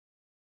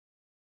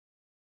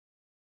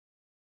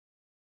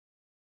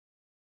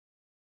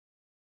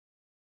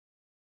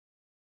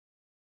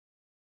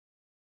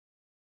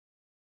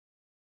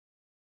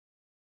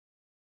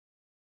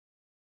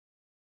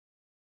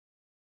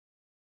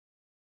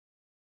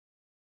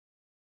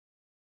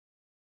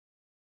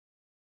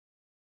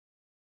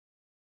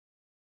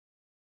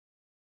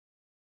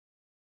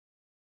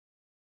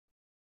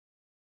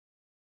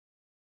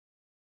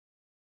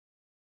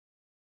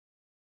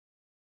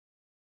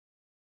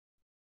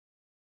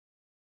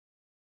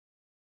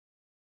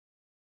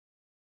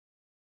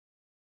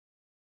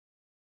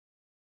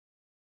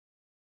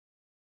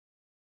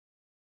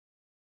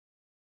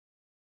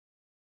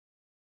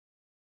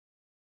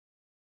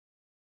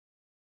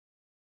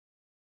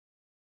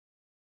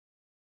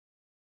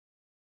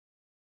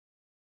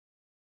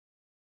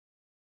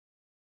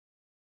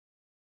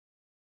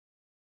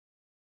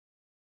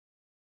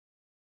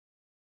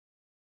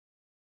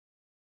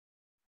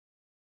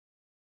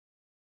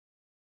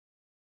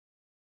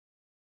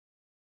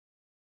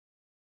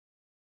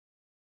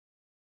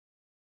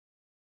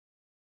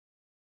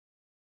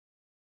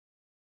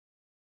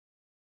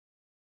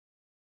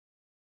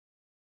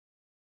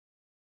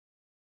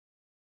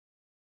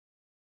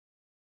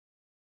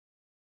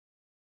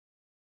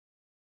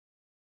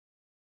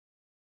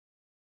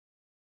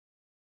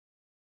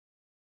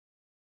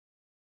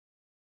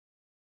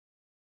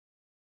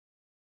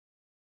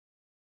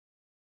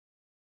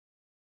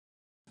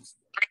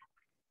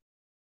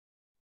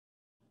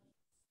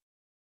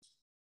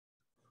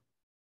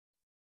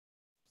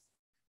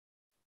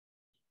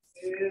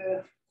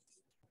Yeah.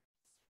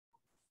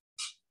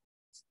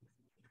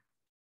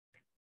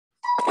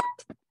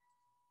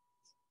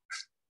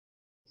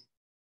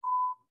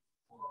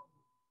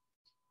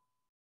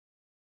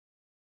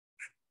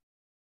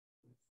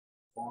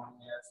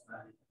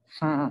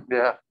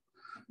 Yeah.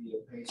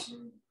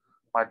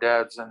 My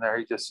dad's in there.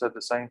 He just said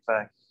the same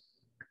thing.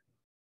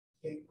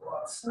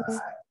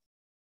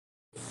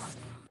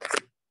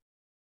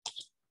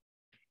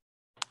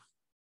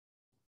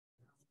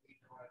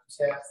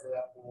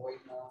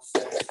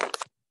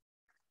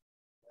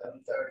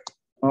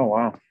 Oh,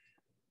 wow.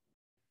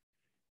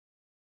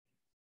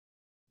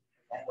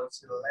 I went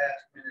to the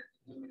last minute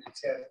to give me the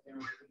test and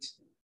release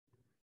it.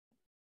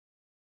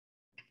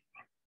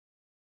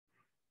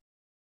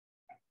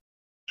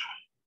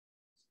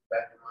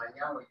 Back in my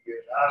younger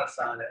years, I'd have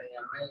signed an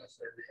AMA and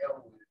said the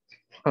hell with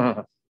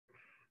it.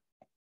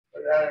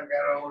 But I done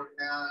got older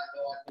now, I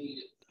know I need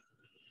it.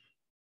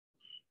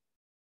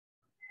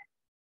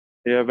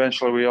 Yeah,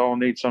 eventually we all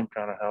need some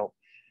kind of help.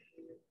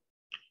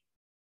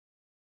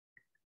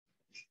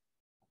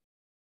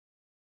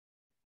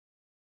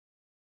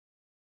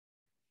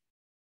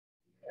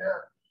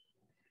 Yeah.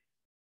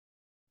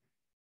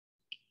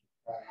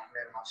 I'm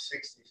in my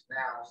 60s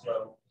now,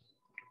 so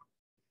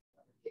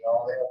I get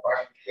all the help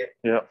I can get.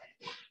 Yep,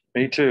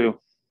 me too.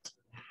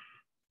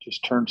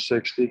 Just turned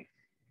 60.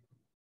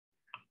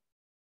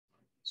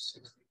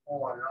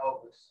 64 in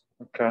August.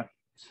 Okay.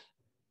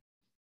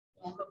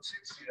 I'm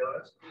 60 though,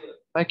 that's good.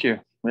 Thank you.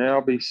 Yeah,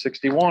 I'll be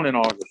 61 in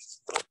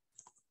August.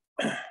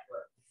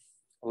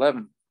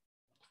 11.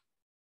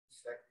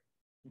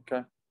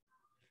 Okay.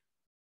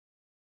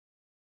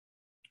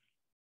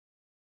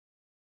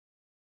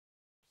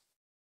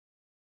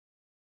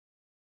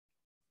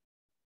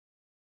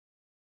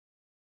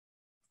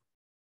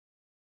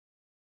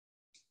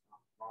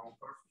 Wrong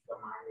person come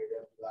out here,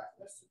 they'll be like,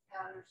 Mr.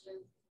 Patterson,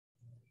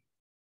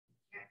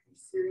 can't be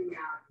sitting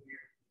out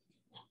here.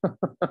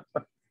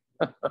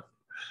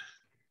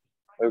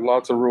 There's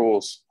lots of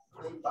rules.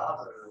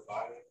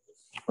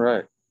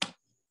 Right.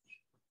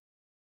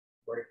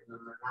 Breaking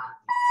them or not.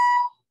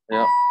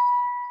 Yeah.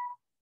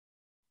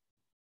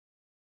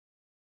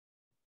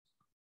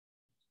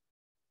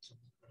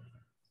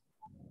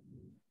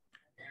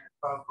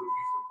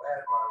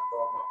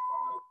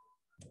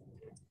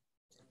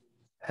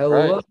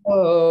 Hello. Right.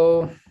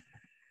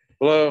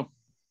 Hello.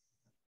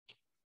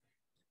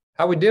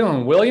 How we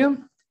doing,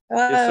 William?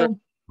 Yes, sir.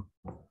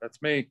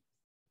 That's me.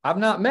 I've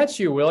not met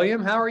you,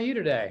 William. How are you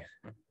today?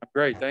 I'm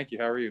great. Thank you.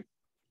 How are you?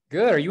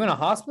 Good. Are you in a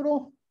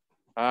hospital?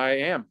 I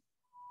am.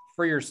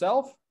 For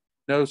yourself?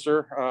 No,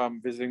 sir.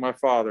 Visiting my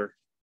father.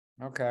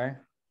 Okay.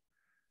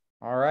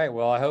 All right.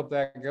 Well, I hope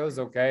that goes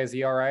okay. Is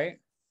he all right?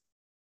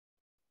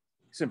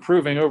 He's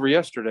improving over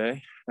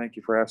yesterday. Thank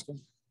you for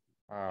asking.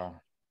 Oh,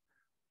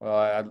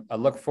 well, I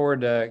look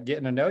forward to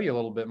getting to know you a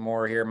little bit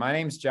more here. My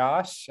name's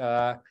Josh.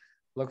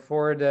 Look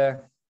forward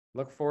to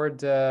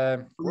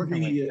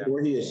working with you.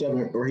 Where he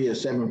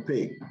is 7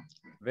 peak.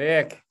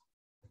 Vic,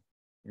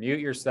 mute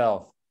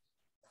yourself.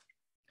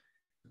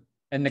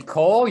 And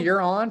Nicole,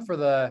 you're on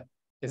for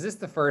is this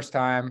the first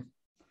time?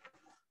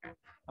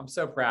 I'm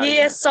so proud.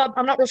 Yes,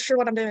 I'm not real sure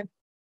what I'm doing.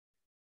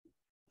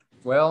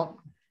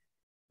 Well,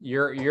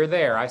 you're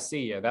there. I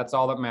see you. That's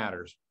all that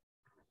matters.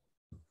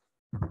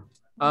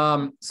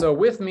 So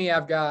with me,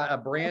 I've got a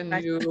brand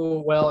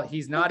new, well,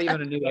 he's not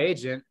even a new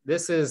agent.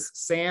 This is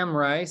Sam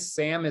Rice.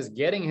 Sam is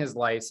getting his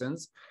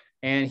license,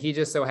 and he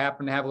just so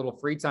happened to have a little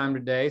free time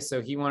today.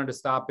 So he wanted to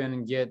stop in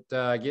and get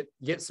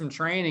some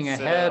training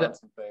ahead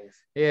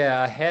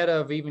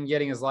of even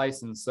getting his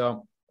license.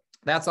 So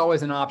that's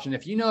always an option.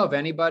 If you know of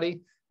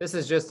anybody, this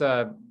is just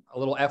a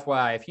little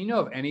FYI. If you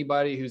know of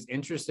anybody who's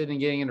interested in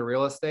getting into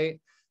real estate,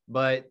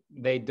 but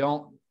they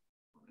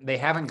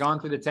haven't gone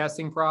through the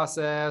testing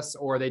process,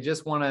 or they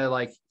just want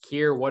to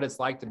hear what it's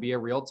like to be a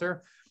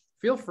realtor,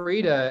 feel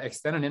free to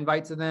extend an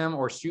invite to them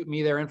or shoot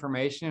me their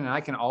information. And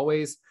I can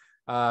always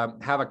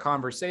have a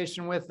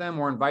conversation with them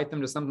or invite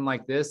them to something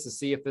like this to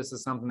see if this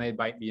is something they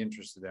might be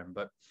interested in.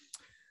 But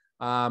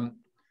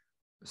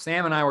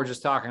Sam and I were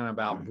just talking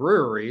about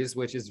breweries,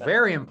 which is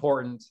very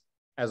important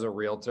as a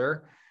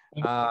realtor.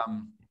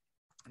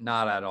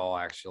 Not at all,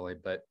 actually.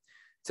 But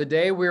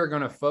today we're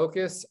going to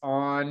focus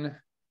on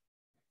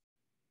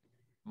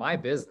my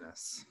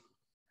business.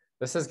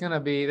 This is going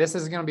to be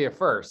a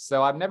first.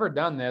 So I've never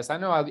done this. I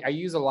know I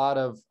use a lot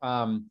of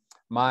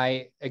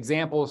my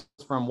examples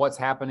from what's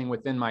happening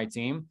within my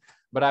team,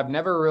 but I've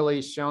never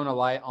really shown a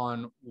light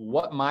on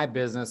what my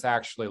business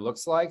actually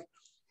looks like.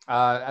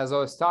 As I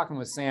was talking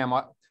with Sam,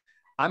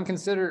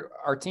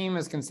 our team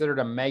is considered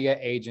a mega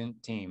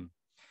agent team.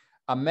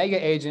 A mega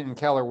agent in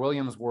Keller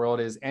Williams' world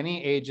is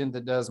any agent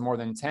that does more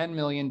than $10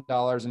 million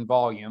in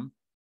volume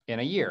in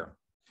a year.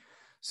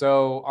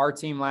 So our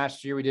team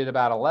last year, we did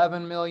about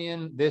 11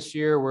 million. This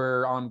year,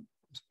 we're on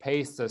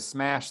pace to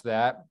smash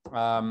that.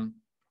 And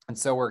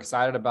so we're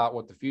excited about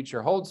what the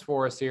future holds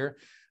for us here.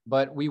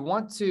 but we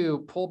want to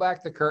pull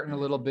back the curtain a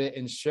little bit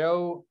and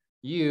show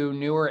you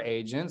newer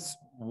agents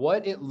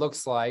what it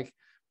looks like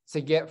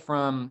to get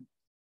from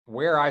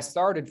where I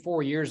started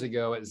 4 years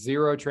ago at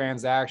 0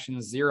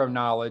 transactions, 0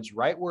 knowledge,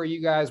 right where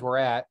you guys were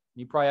at.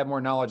 You probably have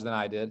more knowledge than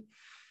I did,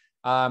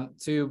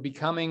 to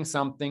becoming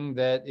something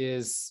that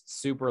is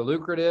super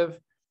lucrative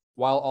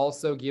while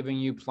also giving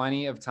you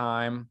plenty of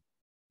time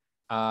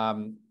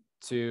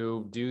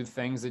to do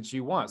things that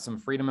you want, some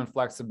freedom and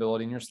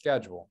flexibility in your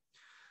schedule.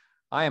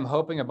 I am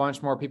hoping a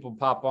bunch more people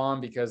pop on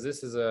because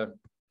this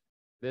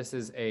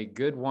is a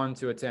good one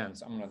to attend.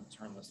 So I'm going to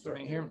turn this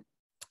right here.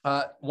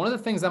 One of the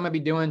things I'm going to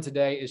be doing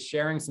today is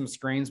sharing some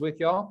screens with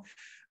y'all.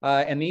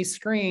 And these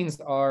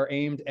screens are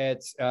aimed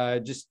at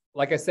just,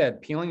 like I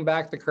said, peeling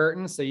back the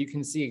curtain so you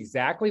can see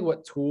exactly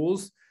what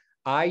tools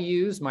I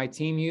use, my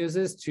team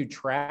uses to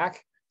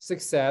track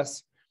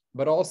success,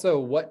 but also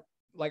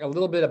like a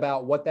little bit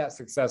about what that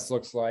success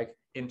looks like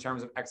in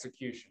terms of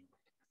execution.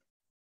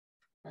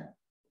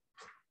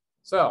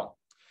 So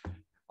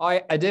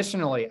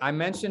additionally, I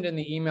mentioned in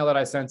the email that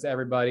I sent to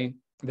everybody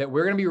that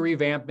we're going to be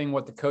revamping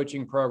what the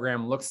coaching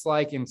program looks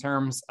like in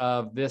terms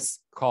of this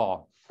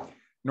call.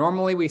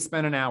 Normally, we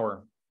spend an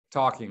hour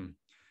talking.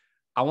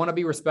 I want to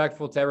be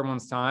respectful to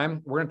everyone's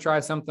time. We're going to try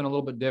something a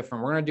little bit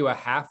different. We're going to do a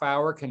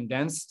half-hour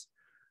condensed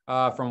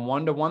from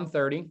 1 to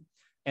 1:30.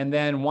 And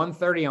then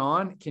 1:30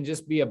 on can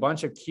just be a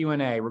bunch of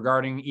Q&A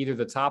regarding either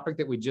the topic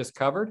that we just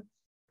covered,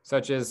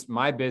 such as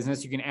my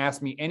business. You can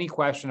ask me any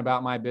question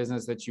about my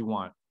business that you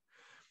want.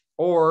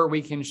 Or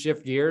we can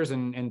shift gears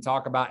and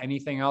talk about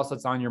anything else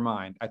that's on your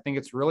mind. I think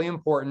it's really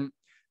important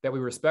that we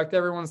respect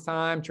everyone's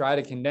time, try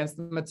to condense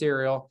the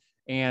material,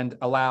 and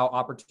allow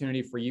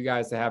opportunity for you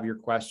guys to have your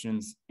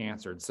questions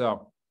answered.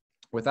 So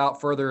without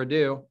further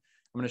ado,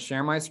 I'm going to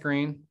share my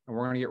screen and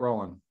we're going to get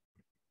rolling.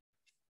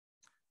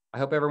 I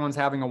hope everyone's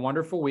having a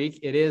wonderful week.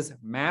 It is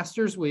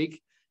Masters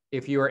Week.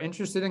 If you are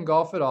interested in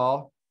golf at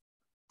all,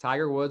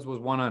 Tiger Woods was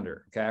 1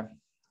 under, okay?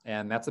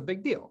 And that's a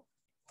big deal.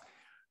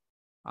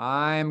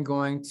 I'm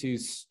going to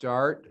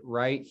start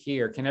right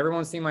here. Can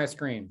everyone see my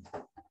screen?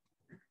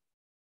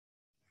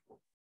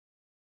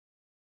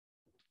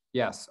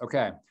 Yes,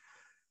 okay.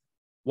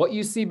 What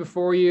you see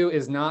before you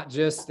is not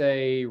just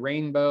a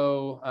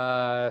rainbow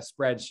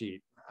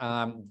spreadsheet.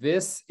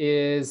 This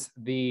is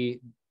the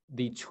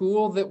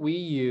tool that we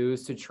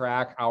use to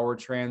track our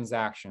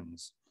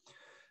transactions.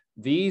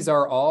 These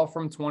are all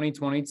from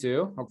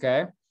 2022,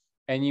 okay?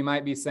 And you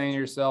might be saying to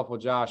yourself, well,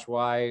 Josh,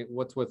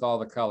 what's with all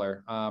the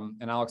color?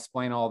 And I'll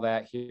explain all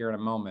that here in a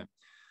moment.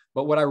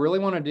 But what I really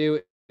want to do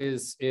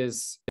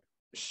is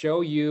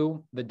show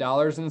you the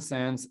dollars and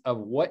cents of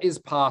what is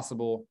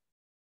possible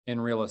in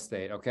real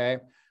estate, okay?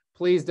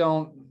 Please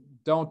don't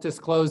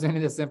disclose any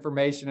of this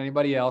information to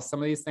anybody else. Some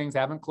of these things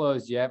haven't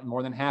closed yet.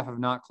 More than half have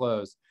not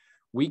closed.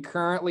 We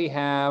currently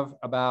have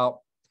about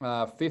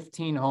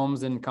 15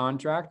 homes in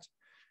contract.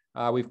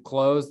 We've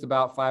closed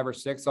about 5 or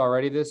 6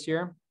 already this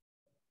year.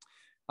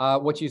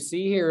 What you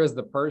see here is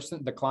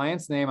the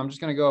client's name. I'm just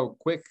going to go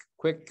quick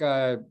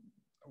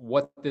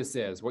what this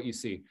is, what you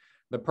see.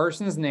 The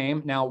person's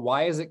name. Now,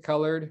 why is it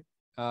colored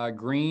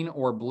green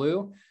or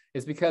blue?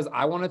 Is because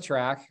I want to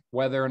track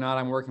whether or not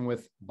I'm working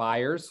with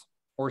buyers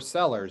or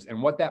sellers and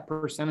what that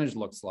percentage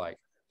looks like.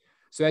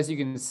 So as you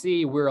can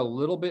see, we're a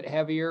little bit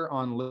heavier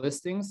on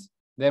listings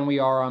than we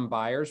are on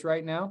buyers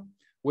right now,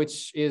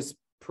 which is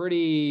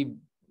pretty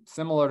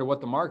similar to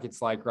what the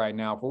market's like right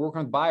now. If we're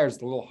working with buyers,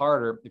 it's a little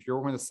harder. If you're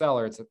working with a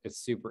seller, it's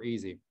super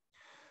easy.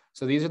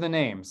 So these are the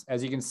names.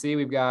 As you can see,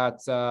 we've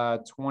got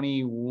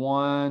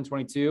 21,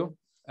 22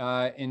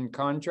 in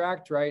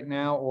contract right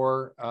now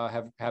or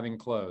having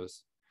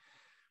closed.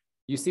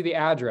 You see the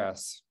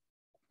address.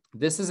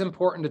 This is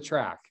important to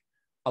track.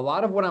 A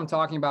lot of what I'm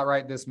talking about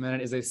right this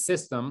minute is a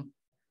system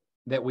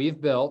that we've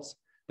built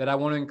that I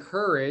want to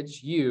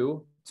encourage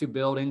you to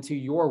build into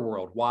your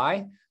world.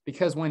 Why?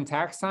 Because when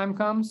tax time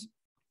comes,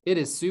 it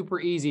is super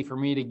easy for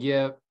me to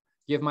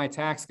give my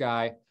tax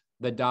guy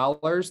the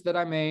dollars that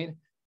I made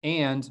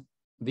and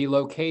the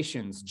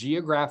locations,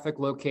 geographic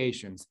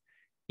locations.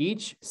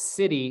 Each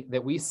city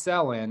that we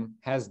sell in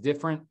has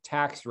different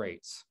tax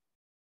rates.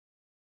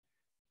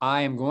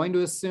 I am going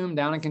to assume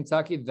down in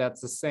Kentucky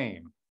that's the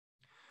same.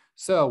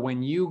 So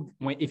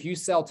if you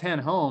sell 10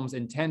 homes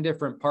in 10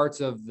 different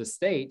parts of the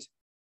state,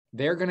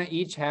 they're going to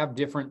each have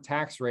different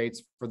tax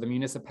rates for the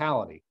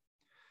municipality.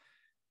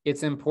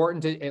 It's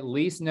important to at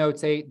least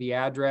notate the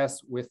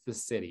address with the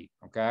city,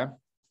 okay?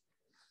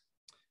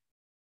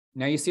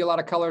 Now you see a lot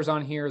of colors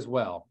on here as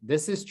well.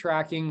 This is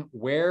tracking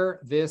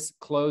where this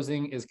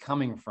closing is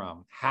coming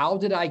from. How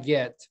did I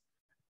get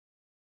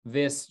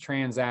this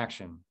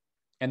transaction?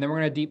 And then we're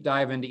going to deep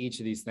dive into each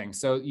of these things.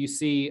 So you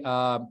see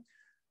a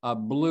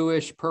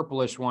bluish,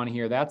 purplish one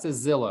here. That's a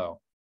Zillow.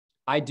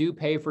 I do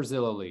pay for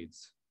Zillow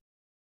leads.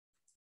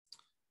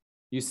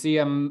 You see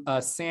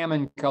a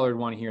salmon colored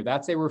one here.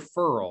 That's a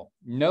referral.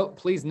 Note,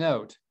 please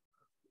note,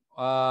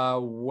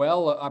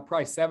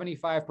 probably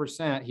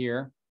 75%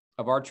 here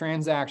of our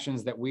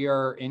transactions that we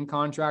are in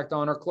contract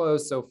on or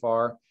closed so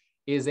far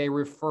is a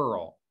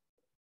referral.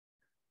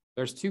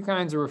 There's two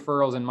kinds of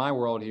referrals in my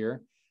world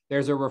here.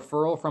 There's a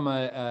referral from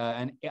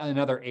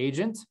another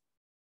agent.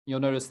 You'll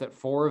notice that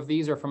 4 of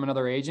these are from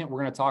another agent.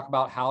 We're going to talk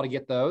about how to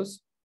get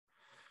those.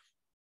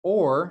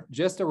 Or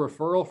just a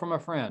referral from a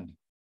friend.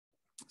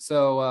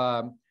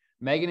 So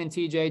Megan and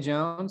TJ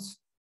Jones,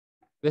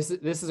 this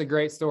is a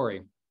great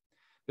story.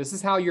 This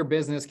is how your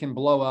business can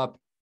blow up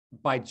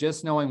by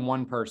just knowing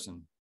one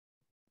person.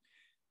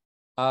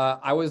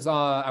 I was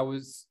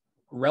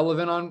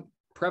prevalent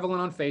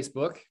on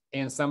Facebook,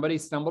 and somebody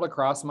stumbled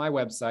across my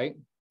website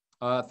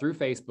through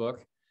Facebook,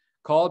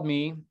 called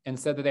me and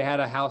said that they had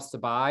a house to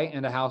buy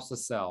and a house to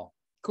sell.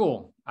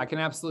 Cool. I can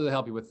absolutely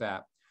help you with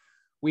that.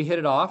 We hit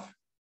it off.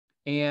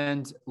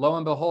 And lo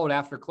and behold,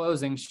 after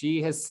closing,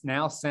 she has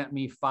now sent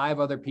me 5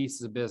 other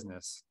pieces of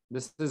business.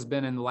 This has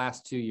been in the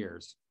last 2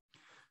 years.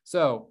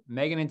 So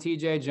Megan and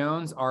TJ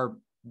Jones, our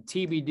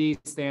TBD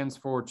stands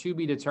for to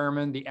be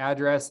determined. The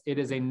address, it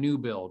is a new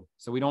build.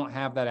 So we don't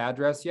have that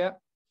address yet,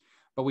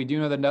 but we do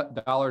know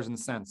the dollars and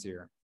cents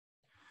here.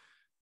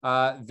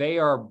 They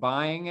are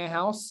buying a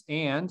house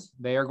and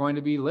they are going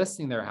to be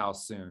listing their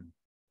house soon.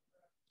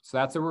 So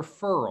that's a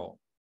referral.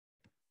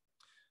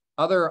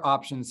 Other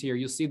options here,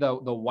 you'll see the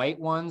white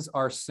ones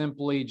are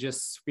simply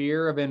just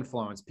sphere of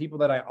influence. People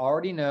that I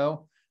already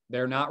know,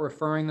 they're not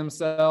referring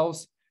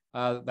themselves,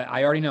 but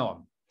I already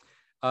know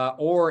them.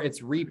 Or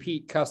it's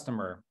repeat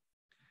customer.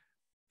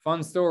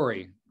 Fun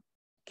story.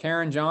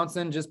 Karen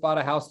Johnson just bought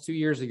a house 2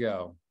 years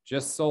ago,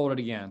 just sold it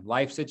again.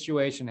 Life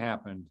situation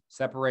happened,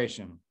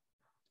 separation.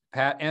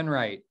 Pat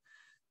Enright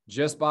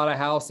just bought a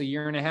house a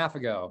year and a half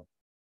ago,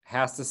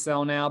 has to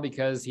sell now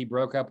because he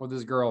broke up with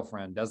his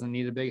girlfriend, doesn't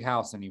need a big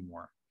house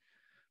anymore.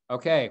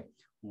 Okay,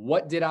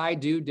 what did I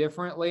do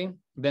differently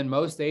than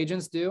most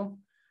agents do?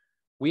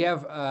 We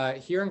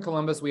have, here in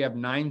Columbus, we have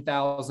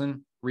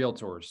 9,000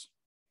 realtors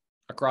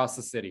across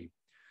the city.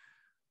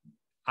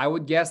 I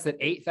would guess that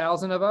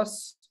 8,000 of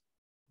us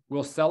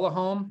will sell a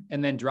home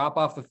and then drop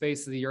off the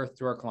face of the earth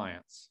to our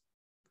clients.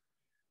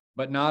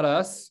 But not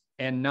us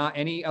and not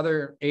any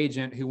other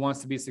agent who wants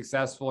to be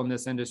successful in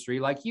this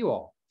industry like you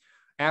all.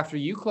 After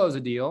you close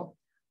a deal,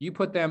 you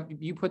put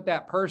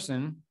that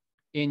person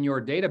in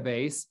your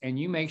database and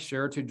you make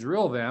sure to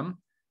drill them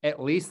at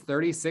least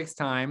 36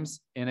 times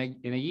in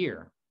a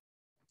year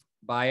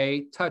by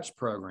a touch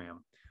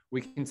program. We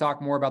can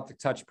talk more about the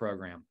touch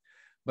program.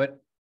 But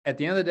at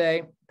the end of the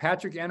day,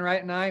 Patrick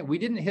Enright and I, we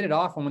didn't hit it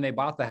off when they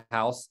bought the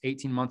house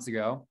 18 months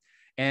ago.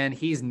 And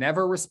he's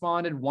never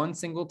responded one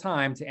single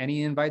time to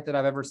any invite that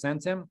I've ever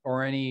sent him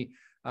or any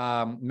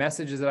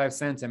messages that I've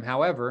sent him.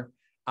 However,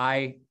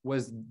 I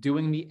was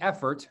doing the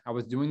effort, I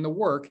was doing the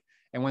work.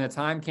 And when the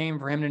time came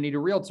for him to need a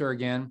realtor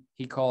again,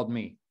 he called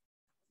me.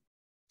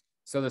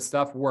 So the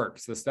stuff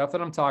works. The stuff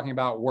that I'm talking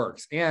about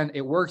works. And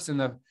it works in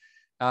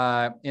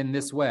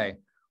this way.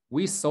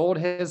 We sold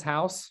his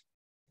house,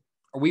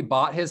 or we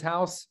bought his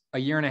house a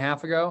year and a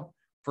half ago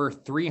for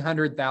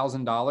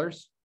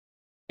 $300,000.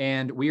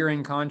 And we are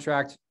in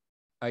contract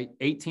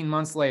 18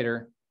 months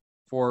later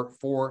for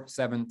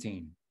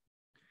 $417,000.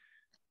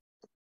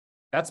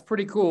 That's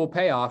pretty cool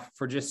payoff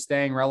for just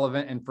staying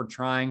relevant and for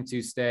trying to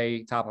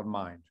stay top of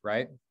mind,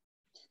 right?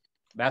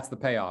 That's the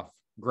payoff,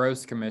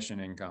 gross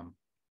commission income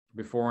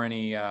before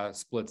any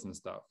splits and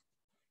stuff.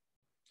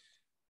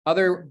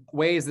 Other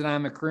ways that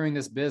I'm accruing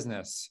this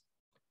business.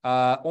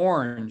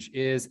 Orange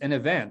is an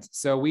event.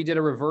 So we did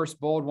a reverse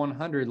bold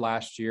 100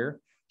 last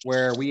year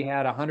where we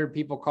had 100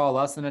 people call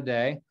us in a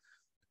day.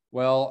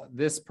 Well,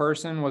 this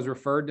person was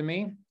referred to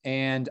me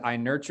and I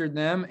nurtured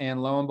them,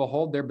 and lo and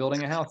behold, they're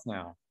building a house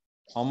now.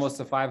 Almost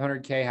a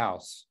 500K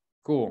house.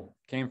 Cool.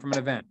 Came from an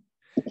event.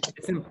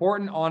 It's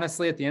important,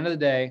 honestly, at the end of the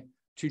day,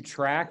 to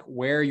track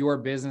where your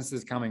business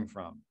is coming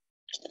from.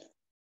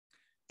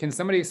 Can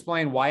somebody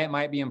explain why it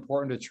might be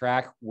important to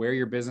track where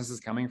your business is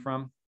coming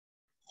from?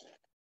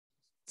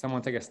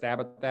 Someone take a stab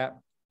at that.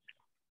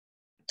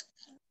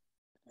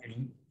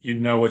 You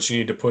know what you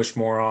need to push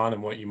more on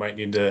and what you might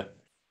need to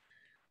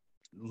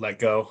let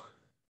go.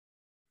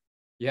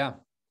 Yeah,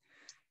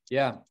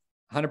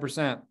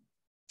 100%.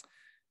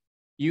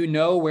 You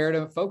know where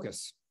to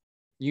focus.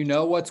 You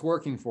know what's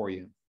working for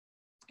you,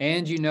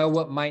 and you know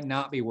what might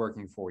not be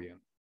working for you.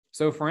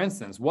 So for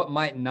instance, what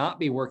might not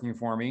be working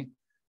for me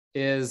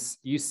is,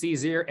 you see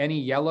any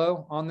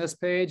yellow on this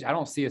page? I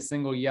don't see a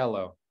single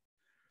yellow.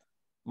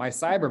 My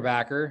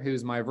cyberbacker,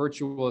 who's my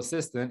virtual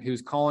assistant,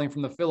 who's calling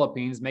from the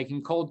Philippines,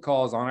 making cold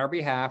calls on our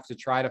behalf to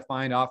try to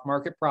find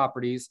off-market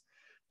properties,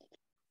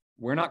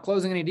 we're not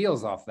closing any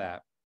deals off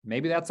that.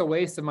 Maybe that's a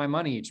waste of my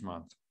money each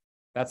month.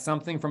 That's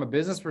something from a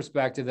business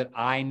perspective that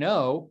I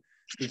know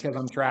because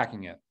I'm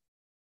tracking it.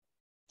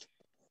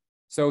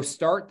 So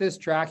start this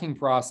tracking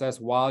process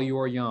while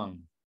you're young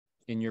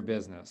in your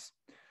business.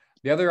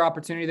 The other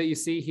opportunity that you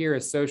see here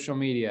is social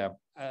media.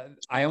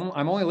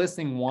 I'm only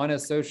listing one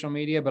as social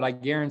media, but I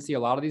guarantee a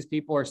lot of these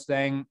people are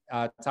staying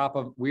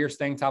we are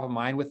staying top of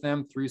mind with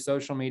them through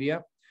social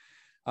media.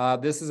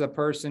 This is a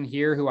person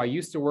here who I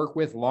used to work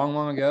with long,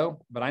 long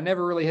ago, but I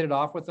never really hit it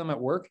off with them at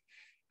work.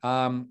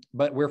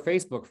 But we're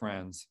Facebook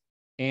friends.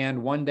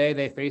 And one day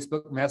they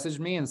Facebook messaged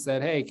me and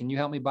said, hey, can you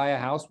help me buy a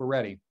house? We're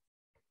ready.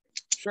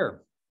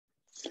 Sure.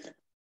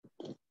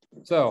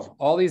 So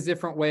all these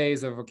different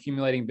ways of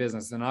accumulating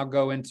business, and I'll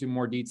go into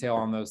more detail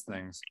on those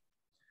things.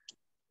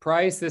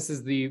 Price, this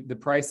is the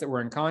price that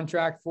we're in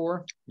contract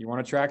for. You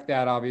want to track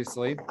that,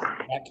 obviously.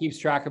 That keeps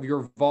track of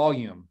your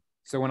volume.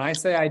 So when I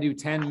say I do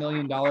 $10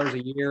 million a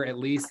year, at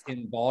least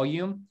in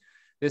volume,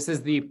 this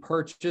is the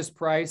purchase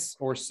price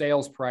or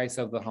sales price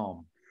of the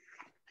home.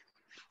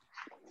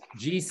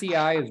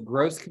 GCI is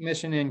gross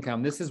commission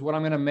income. This is what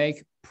I'm going to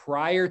make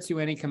prior to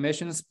any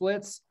commission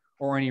splits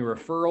or any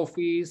referral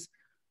fees,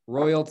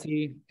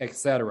 royalty,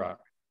 etc.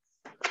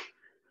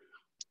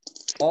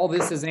 All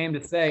this is aimed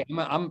to say,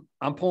 I'm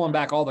pulling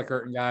back all the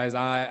curtain, guys.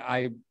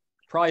 I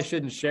probably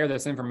shouldn't share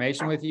this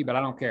information with you, but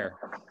I don't care.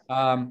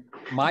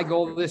 My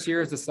goal this year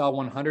is to sell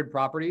 100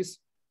 properties.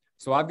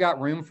 So I've got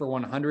room for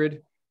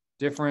 100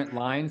 different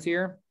lines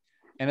here.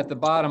 And at the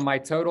bottom, my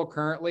total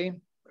currently,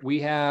 we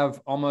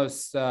have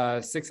almost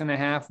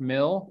 6.5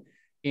 mil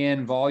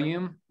in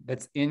volume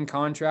that's in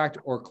contract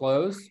or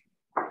closed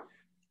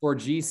for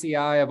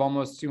GCI of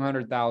almost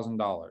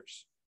 $200,000.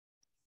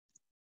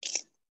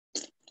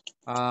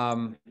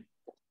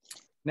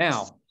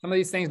 Now, some of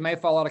these things may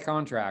fall out of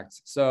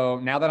contract. So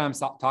now that I'm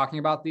talking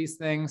about these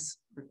things,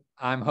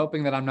 I'm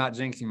hoping that I'm not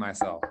jinxing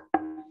myself.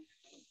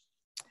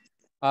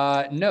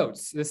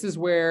 Notes. This is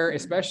where,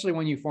 especially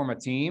when you form a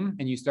team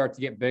and you start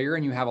to get bigger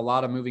and you have a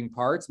lot of moving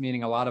parts,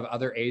 meaning a lot of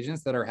other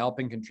agents that are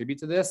helping contribute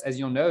to this, as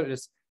you'll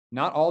notice,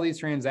 not all these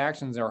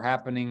transactions are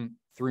happening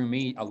through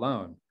me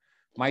alone.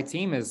 My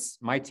team is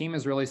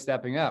really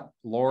stepping up.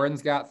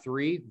 Lauren's got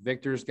 3,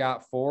 Victor's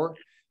got 4,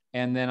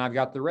 and then I've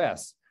got the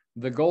rest.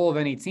 The goal of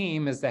any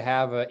team is to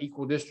have an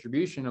equal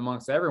distribution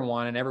amongst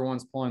everyone, and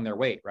everyone's pulling their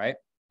weight, right?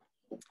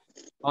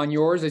 On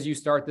yours, as you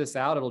start this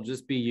out, it'll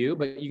just be you,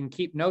 but you can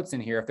keep notes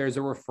in here. If there's a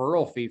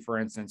referral fee, for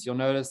instance, you'll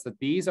notice that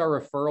these are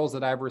referrals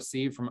that I've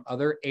received from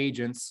other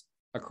agents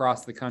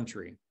across the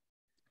country.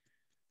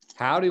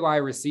 How do I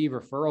receive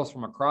referrals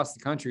from across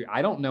the country?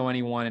 I don't know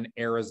anyone in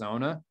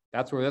Arizona.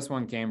 That's where this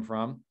one came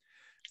from.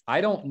 I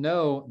don't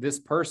know this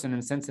person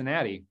in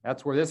Cincinnati.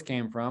 That's where this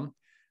came from.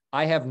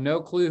 I have no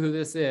clue who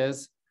this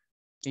is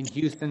in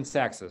Houston,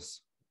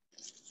 Texas.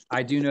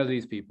 I do know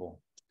these people.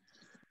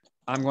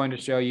 I'm going to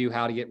show you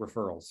how to get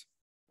referrals.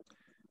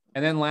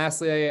 And then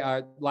lastly,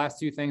 last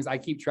 2 things, I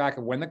keep track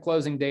of when the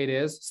closing date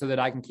is so that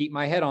I can keep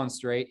my head on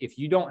straight. If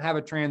you don't have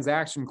a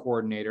transaction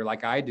coordinator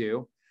like I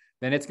do,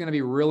 then it's going to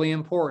be really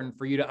important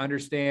for you to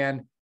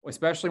understand,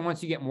 especially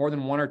once you get more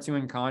than 1 or 2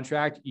 in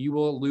contract, you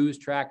will lose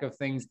track of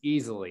things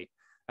easily.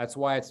 That's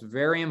why it's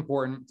very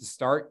important to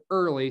start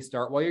early,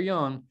 start while you're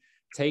young.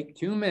 Take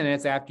 2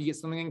 minutes after you get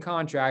something in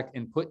contract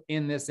and put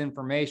in this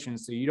information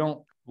so you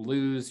don't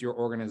lose your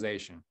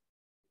organization.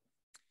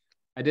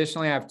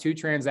 Additionally, I have 2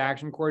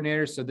 transaction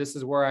coordinators. So this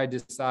is where I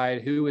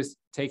decide who is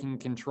taking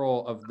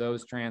control of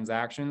those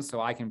transactions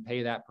so I can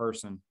pay that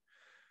person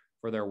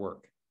for their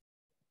work.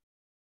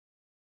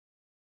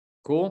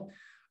 Cool.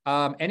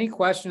 Any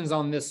questions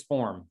on this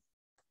form?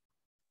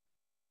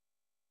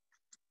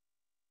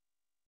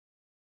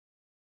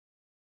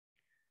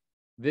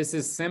 This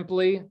is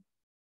simply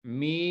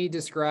me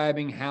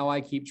describing how I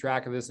keep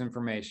track of this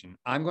information.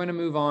 I'm going to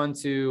move on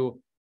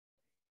to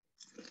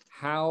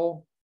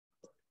how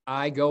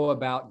I go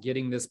about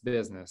getting this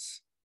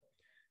business.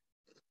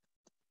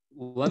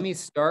 Let me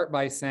start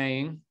by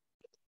saying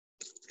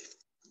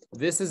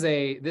this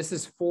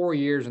is 4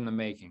 years in the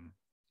making.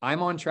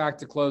 I'm on track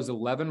to close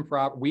 11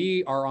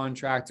 we are on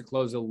track to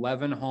close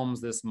 11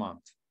 homes this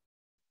month.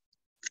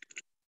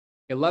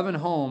 11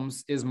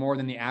 homes is more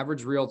than the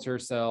average realtor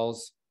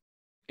sells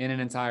in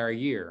an entire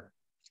year.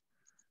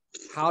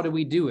 How do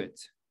we do it?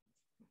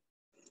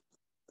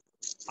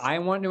 I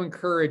want to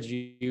encourage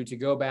you to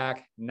go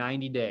back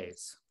 90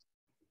 days.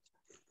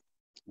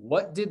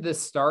 What did the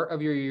start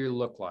of your year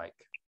look like?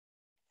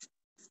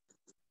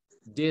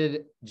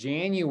 Did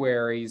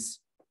January's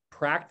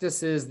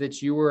practices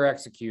that you were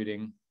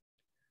executing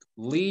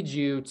lead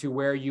you to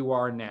where you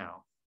are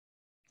now?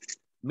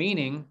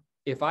 Meaning,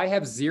 if I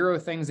have 0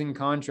 things in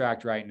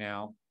contract right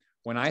now,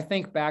 when I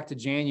think back to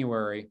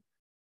January,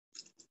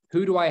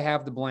 who do I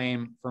have to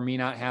blame for me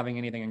not having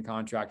anything in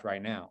contract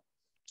right now?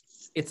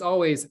 It's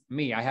always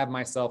me. I have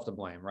myself to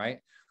blame, right?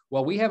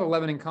 Well, we have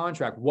 11 in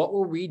contract. What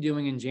were we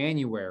doing in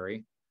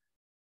January?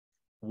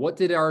 What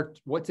did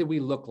we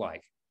look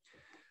like?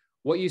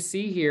 What you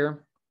see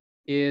here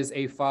is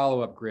a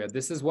follow-up grid.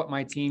 This is what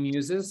my team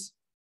uses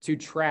to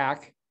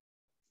track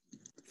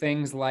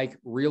things like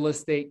real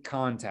estate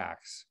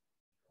contacts.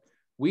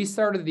 We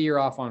started the year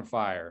off on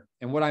fire.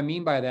 And what I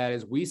mean by that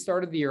is we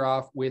started the year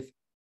off with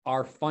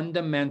our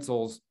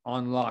fundamentals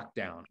on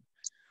lockdown.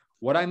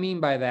 What I mean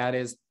by that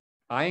is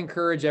I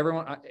encourage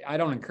everyone,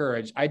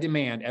 I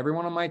demand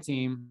everyone on my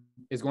team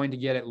is going to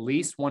get at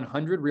least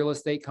 100 real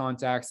estate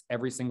contacts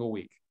every single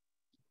week.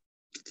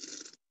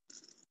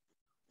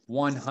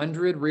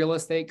 100 real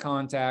estate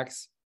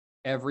contacts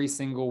every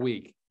single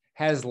week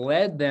has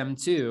led them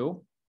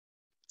to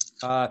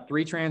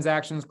 3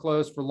 transactions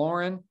closed for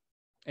Lauren,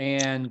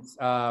 and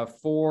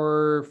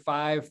 4,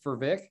 5 for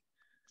Vic.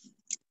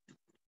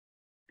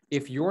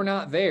 If you're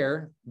not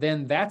there,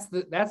 then that's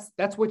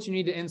what you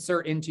need to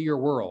insert into your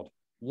world.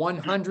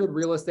 100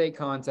 real estate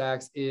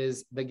contacts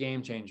is the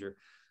game changer.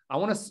 I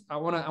want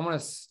to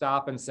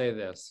stop and say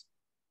this.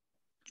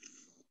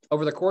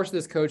 Over the course of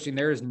this coaching,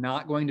 there is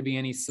not going to be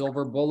any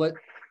silver bullet.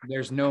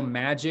 There's no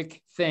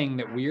magic thing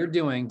that we are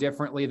doing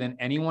differently than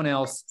anyone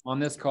else on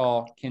this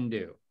call can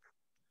do.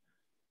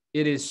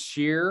 It is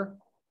sheer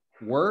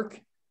work,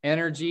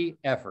 energy,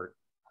 effort.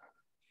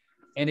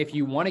 And if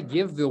you want to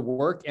give the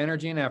work,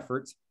 energy, and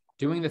effort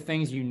doing the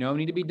things you know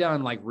need to be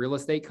done, like real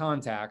estate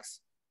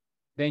contacts,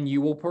 then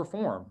you will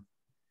perform.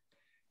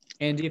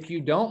 And if you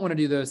don't want to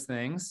do those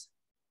things,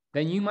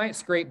 then you might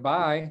scrape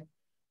by,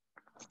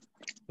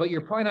 but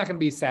you're probably not going to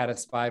be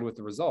satisfied with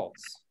the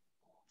results.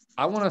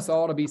 I want us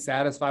all to be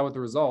satisfied with the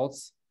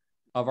results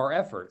of our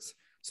efforts.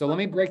 So let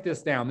me break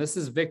this down. This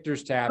is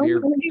Victor's tab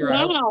here.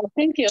 Wow,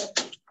 thank you.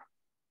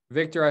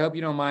 Victor, I hope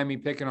you don't mind me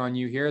picking on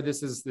you here.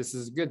 This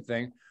is a good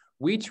thing.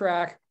 We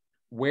track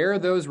where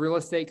those real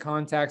estate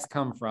contacts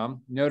come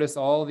from. Notice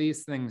all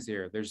these things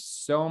here. There's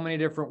so many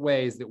different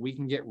ways that we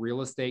can get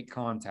real estate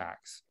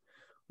contacts.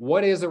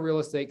 What is a real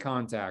estate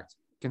contact?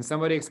 Can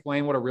somebody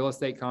explain what a real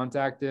estate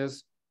contact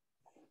is?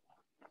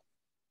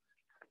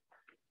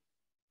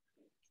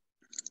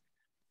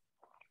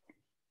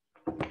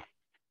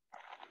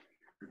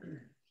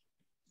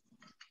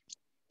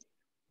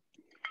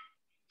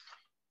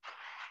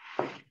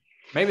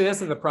 Maybe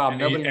this is the problem.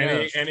 Nobody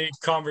knows. Any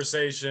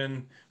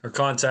conversation or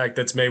contact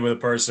that's made with a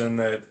person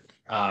that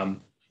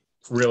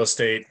real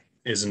estate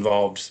is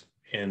involved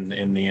in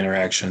the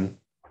interaction.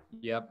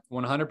 Yep,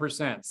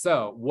 100%.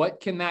 So what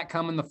can that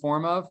come in the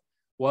form of?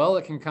 Well,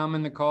 it can come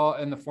in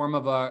the form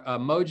of a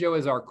Mojo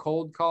is our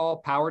cold call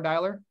power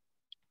dialer.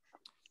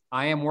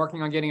 I am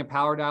working on getting a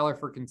power dialer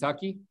for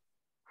Kentucky.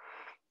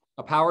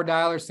 A power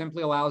dialer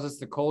simply allows us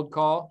to cold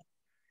call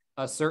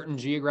a certain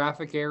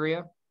geographic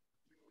area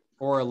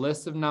or a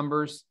list of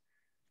numbers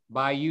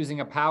by using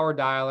a power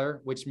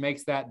dialer, which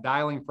makes that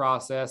dialing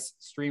process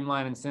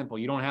streamlined and simple.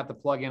 You don't have to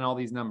plug in all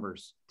these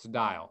numbers to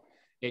dial.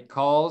 It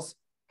calls,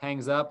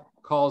 hangs up,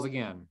 calls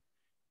again.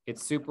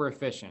 It's super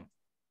efficient.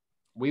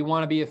 We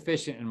want to be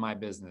efficient in my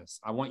business.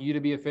 I want you to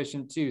be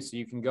efficient too, so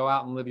you can go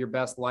out and live your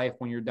best life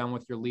when you're done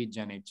with your lead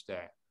gen each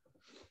day.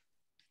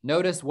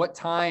 Notice what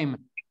time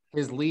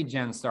his lead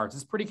gen starts.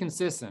 It's pretty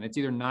consistent. It's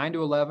either 9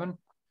 to 11,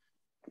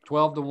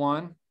 12 to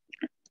 1,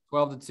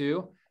 12 to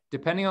 2.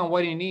 Depending on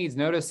what he needs.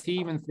 Notice he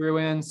even threw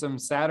in some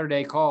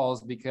Saturday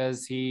calls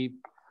because he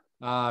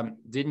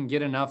didn't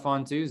get enough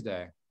on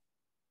Tuesday.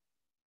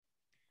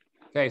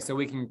 Okay, so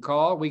we can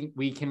call,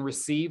 we can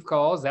receive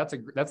calls. That's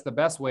the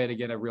best way to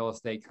get a real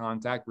estate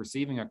contact,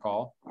 receiving a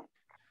call.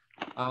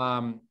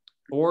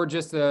 Or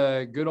just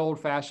a good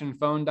old-fashioned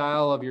phone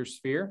dial of your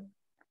sphere.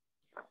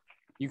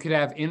 You could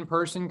have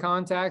in-person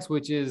contacts,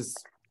 which is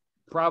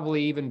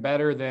probably even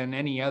better than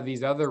any of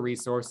these other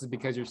resources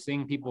because you're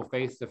seeing people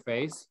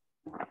face-to-face.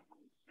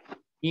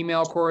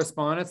 Email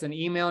correspondence, and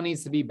email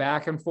needs to be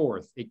back and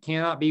forth. It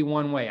cannot be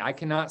one way. I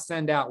cannot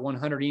send out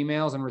 100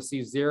 emails and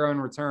receive 0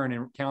 in return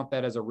and count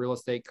that as a real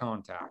estate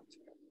contact.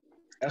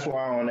 That's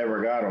why I don't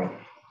ever got them.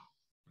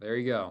 There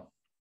you go.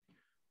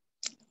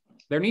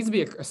 There needs to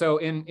be so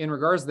in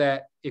regards to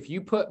that, if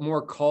you put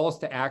more calls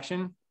to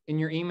action in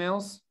your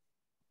emails,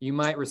 you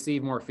might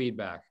receive more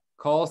feedback.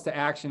 Calls to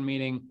action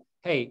meaning,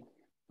 hey,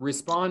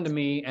 respond to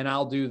me and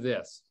I'll do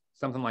this,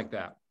 something like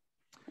that.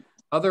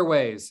 Other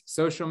ways,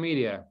 social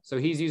media. So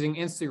he's using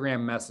Instagram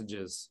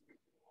messages.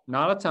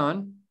 Not a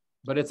ton,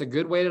 but it's a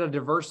good way to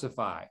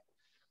diversify.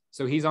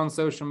 So he's on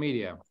social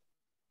media.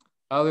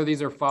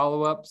 These are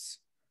follow-ups.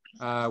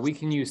 We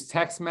can use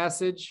text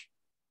message,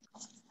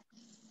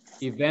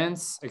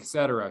 events,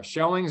 etc.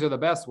 Showings are the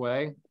best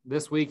way.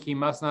 This week, he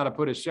must not have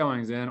put his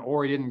showings in,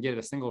 or he didn't get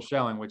a single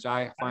showing, which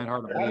I find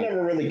hard to believe. I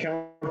never really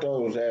count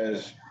those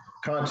as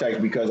contacts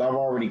because I've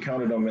already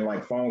counted them in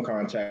like phone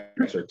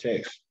contacts or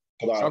text.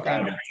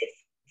 Okay.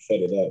 Set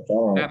it up.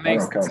 That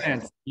makes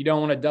sense. You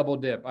don't want to double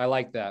dip. I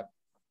like that.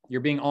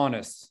 You're being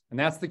honest. And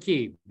that's the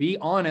key. Be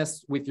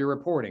honest with your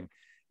reporting.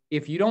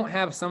 If you don't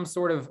have some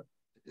sort of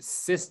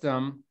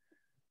system,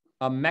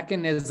 a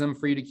mechanism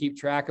for you to keep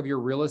track of your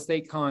real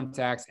estate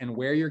contacts and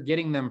where you're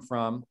getting them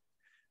from,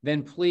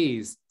 then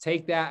please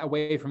take that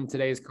away from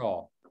today's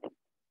call.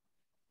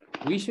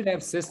 We should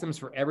have systems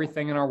for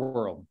everything in our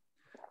world.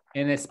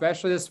 And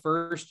especially this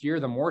first year,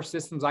 the more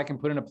systems I can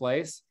put into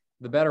place,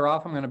 the better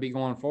off I'm going to be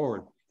going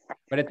forward.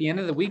 But at the end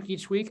of the week,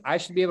 each week, I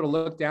should be able to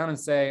look down and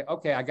say,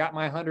 okay, I got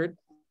my 100.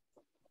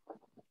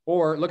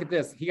 Or look at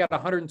this. He got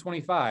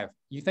 125.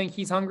 You think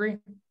he's hungry?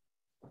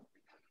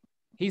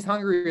 He's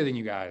hungrier than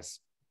you guys.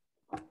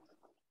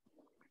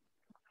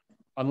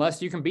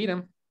 Unless you can beat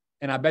him.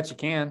 And I bet you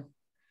can.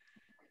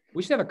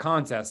 We should have a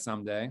contest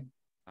someday.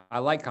 I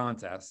like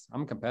contests.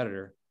 I'm a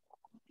competitor.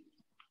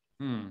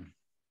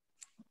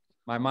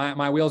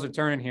 My wheels are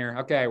turning here.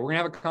 Okay, we're going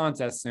to have a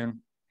contest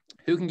soon.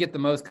 Who can get the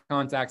most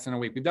contacts in a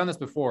week? We've done this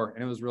before,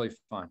 and it was really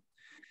fun.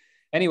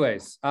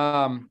 Anyways,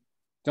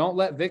 Don't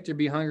let Victor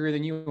be hungrier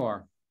than you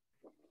are.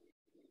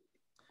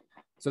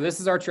 So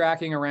this is our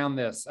tracking around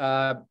this.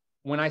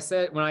 When I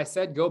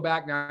said go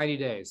back 90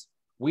 days,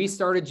 we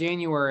started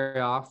January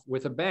off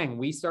with a bang.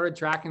 We started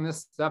tracking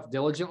this stuff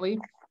diligently.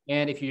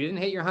 And if you didn't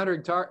hit your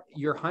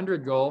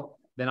 100 goal,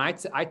 then I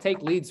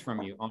take leads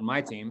from you on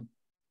my team.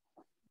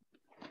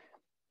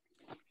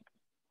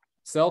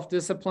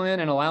 Self-discipline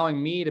and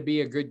allowing me to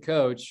be a good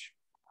coach.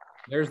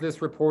 There's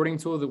this reporting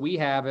tool that we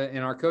have in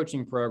our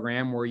coaching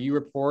program where you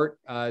report.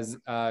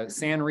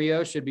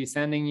 Sanrio should be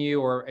sending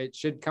you, or it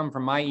should come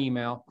from my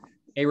email,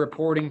 a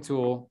reporting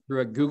tool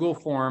through a Google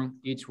form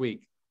each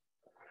week.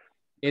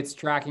 It's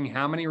tracking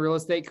how many real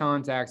estate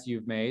contacts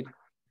you've made,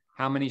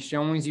 how many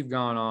showings you've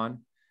gone on,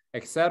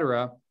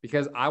 etc.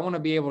 Because I want to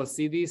be able to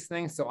see these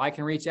things so I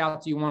can reach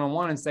out to you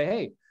one-on-one and say,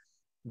 hey,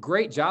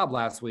 great job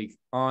last week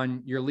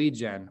on your lead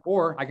gen.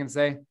 Or I can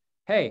say,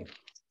 hey,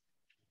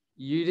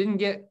 you didn't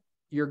get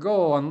your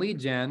goal on lead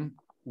gen.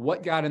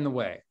 What got in the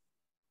way?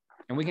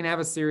 And we can have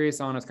a serious,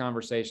 honest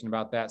conversation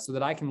about that so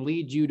that I can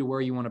lead you to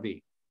where you want to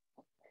be.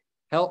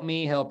 Help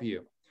me help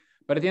you.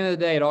 But at the end of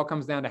the day, it all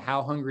comes down to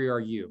how hungry are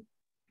you?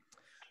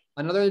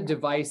 Another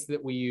device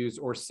that we use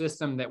or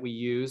system that we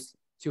use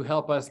to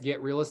help us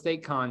get real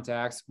estate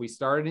contacts, we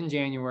started in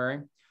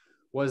January,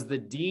 was the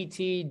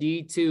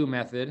DTD2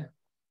 method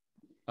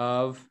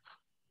of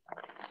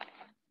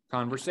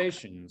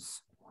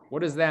conversations.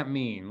 What does that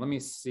mean? Let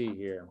me see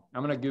here.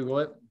 I'm going to Google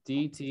it.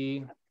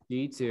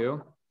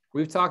 DTD2.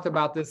 We've talked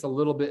about this a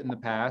little bit in the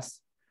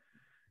past.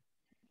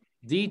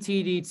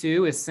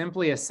 DTD2 is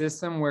simply a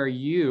system where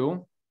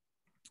you,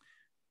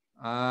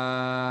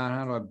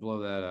 how do I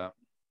blow that up?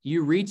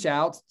 You reach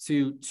out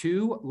to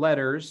 2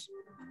 letters.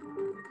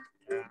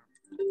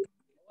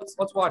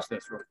 Let's watch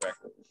this real quick.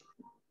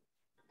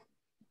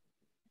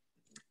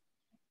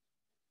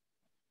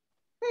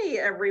 Hey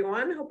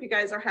everyone, hope you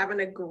guys are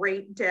having a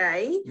great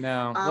day.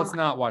 No, let's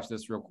not watch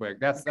this real quick.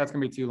 That's gonna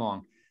be too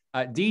long.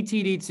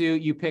 DTD2,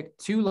 you pick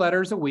 2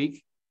 letters a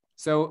week.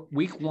 So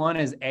week 1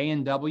 is A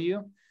and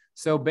W.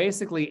 So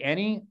basically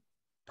any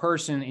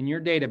person in your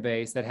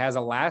database that has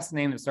a last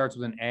name that starts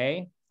with an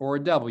A or a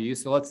W.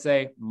 So let's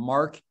say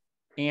Mark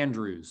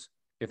Andrews.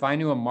 If I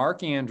knew a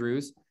Mark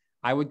Andrews,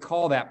 I would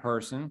call that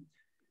person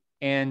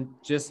and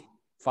just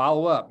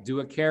follow up, do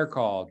a care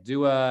call,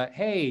 do a,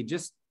 hey,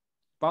 just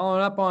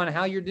following up on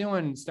how you're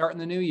doing starting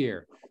the new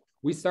year.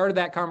 We started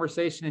that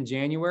conversation in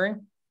January,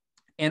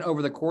 and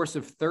over the course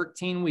of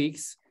 13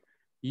 weeks,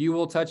 you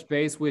will touch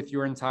base with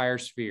your entire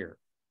sphere.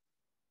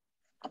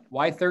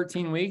 Why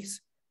 13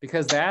 weeks?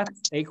 Because that's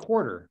a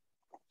quarter.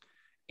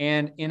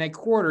 And in a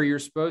quarter, you're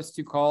supposed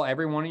to call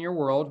everyone in your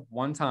world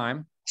one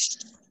time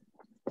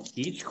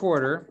each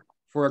quarter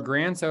for a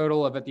grand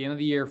total of, at the end of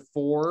the year,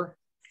 4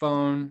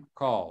 phone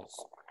calls.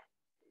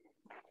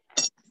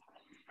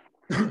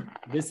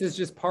 This is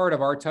just part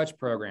of our touch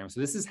program. So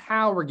this is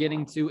how we're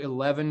getting to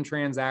 11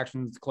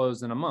 transactions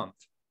closed in a month,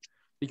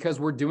 because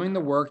we're doing the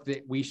work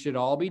that we should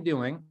all be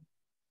doing.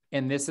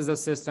 And this is a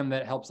system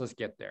that helps us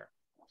get there.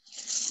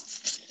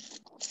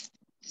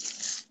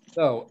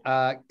 So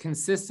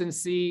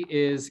consistency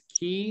is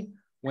key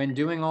when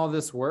doing all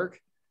this work.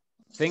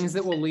 Things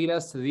that will lead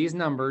us to these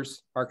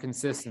numbers are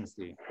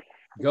consistency.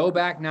 Go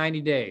back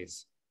 90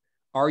 days.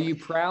 Are you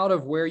proud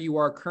of where you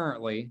are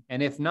currently?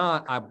 And if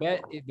not, I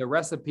bet the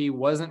recipe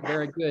wasn't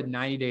very good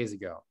 90 days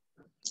ago.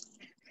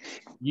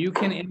 You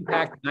can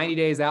impact 90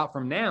 days out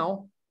from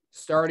now,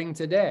 starting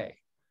today.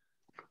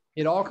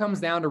 It all comes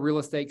down to real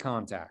estate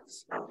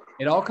contacts.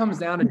 It all comes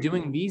down to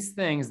doing these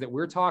things that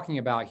we're talking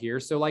about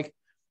here. So like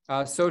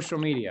social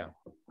media.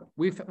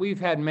 We've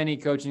had many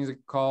coaching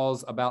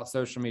calls about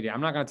social media.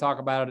 I'm not going to talk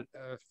about it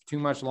too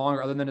much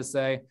longer, other than to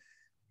say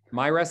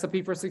my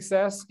recipe for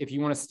success, if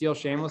you want to steal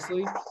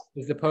shamelessly,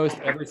 is to post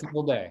every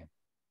single day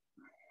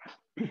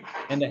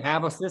and to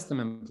have a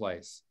system in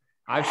place.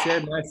 I've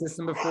shared my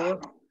system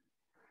before.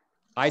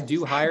 I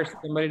do hire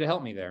somebody to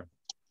help me there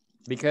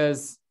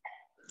because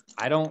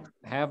I don't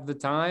have the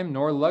time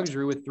nor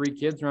luxury with 3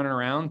 kids running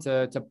around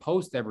to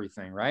post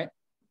everything, right?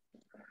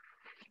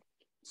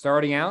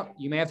 Starting out,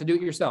 you may have to do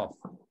it yourself.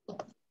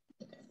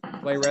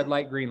 Play red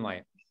light, green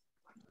light.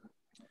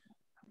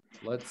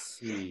 Let's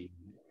see.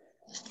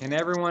 Can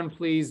everyone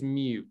please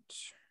mute?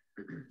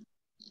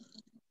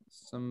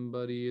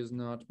 Somebody is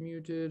not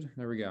muted.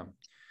 There we go.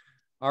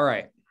 All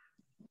right.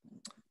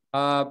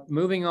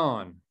 Moving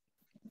on.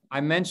 I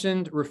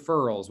mentioned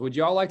referrals. Would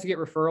y'all like to get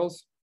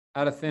referrals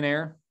out of thin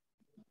air?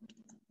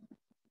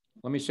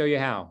 Let me show you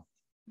how.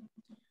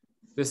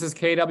 This is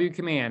KW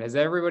Command. Has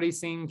everybody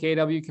seen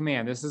KW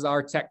Command? This is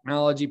our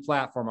technology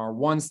platform, our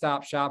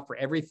one-stop shop for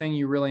everything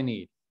you really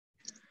need.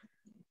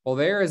 Well,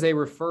 there is a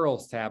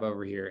referrals tab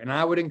over here. And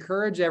I would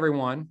encourage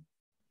everyone,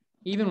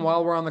 even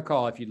while we're on the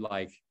call, if you'd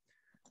like,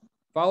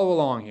 follow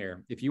along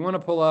here. If you want to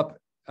pull up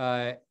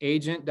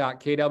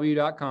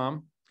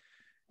agent.kw.com,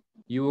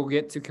 you will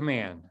get to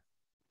Command.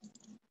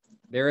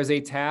 There is a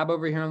tab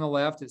over here on the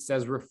left. It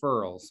says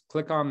referrals.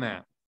 Click on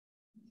that.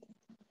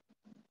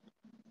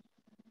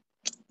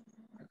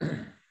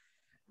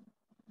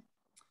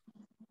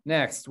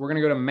 Next, we're going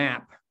to go to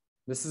map.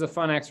 This is a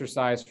fun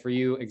exercise for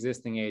you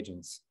existing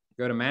agents.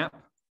 Go to map.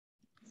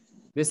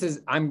 This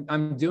is,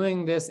 I'm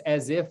doing this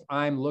as if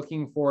I'm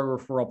looking for a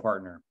referral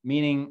partner,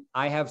 meaning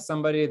I have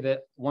somebody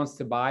that wants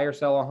to buy or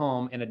sell a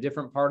home in a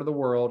different part of the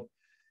world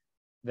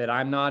that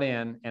I'm not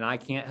in, and I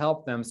can't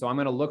help them. So I'm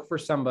going to look for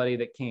somebody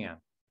that can.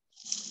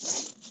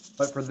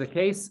 But for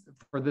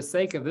the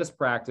sake of this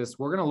practice,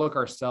 we're going to look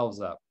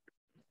ourselves up.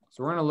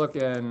 So we're going to look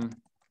in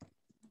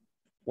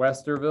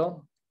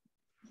Westerville,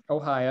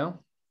 Ohio.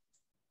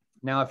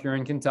 Now, if you're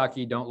in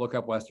Kentucky, don't look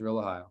up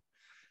Westerville, Ohio.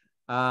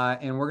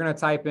 And we're going to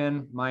type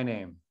in my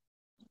name.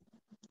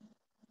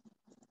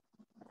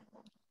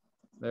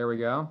 There we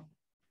go.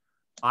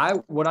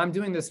 What I'm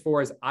doing this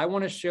for is I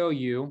want to show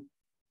you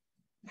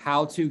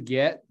how to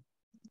get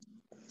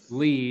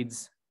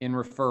leads in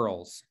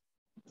referrals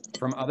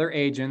from other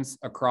agents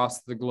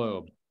across the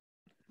globe.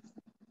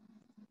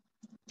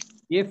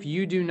 If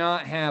you do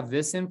not have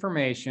this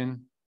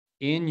information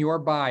in your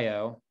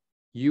bio,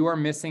 you are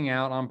missing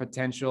out on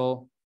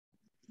potential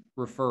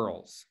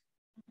referrals.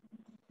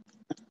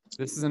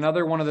 This is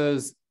another one of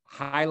those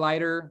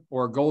highlighter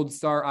or gold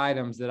star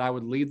items that I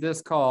would leave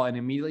this call and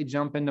immediately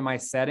jump into my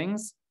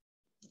settings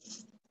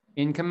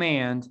in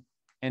command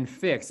and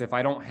fix if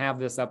I don't have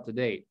this up to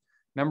date.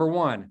 Number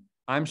one,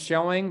 I'm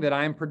showing that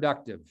I'm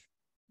productive.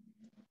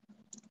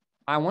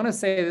 I want to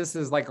say this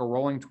is like a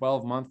rolling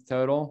 12-month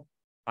total.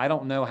 I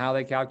don't know how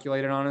they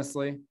calculate it,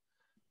 honestly.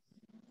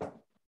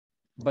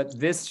 But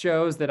this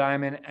shows that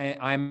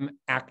I'm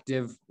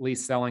actively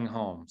selling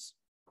homes.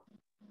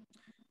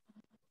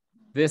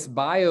 This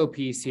bio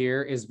piece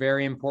here is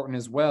very important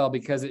as well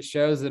because it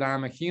shows that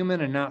I'm a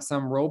human and not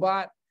some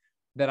robot,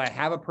 that I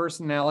have a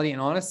personality.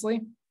 And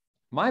honestly,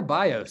 my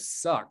bio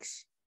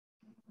sucks.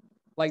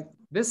 Like,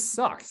 this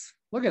sucks.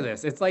 Look at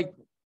this. It's like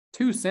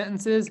 2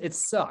 sentences. It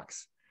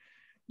sucks.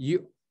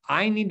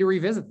 I need to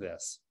revisit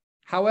this.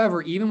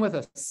 However, even with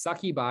a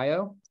sucky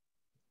bio,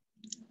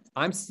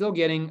 I'm still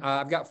getting,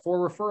 I've got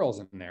 4 referrals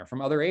in there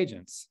from other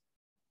agents.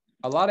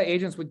 A lot of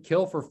agents would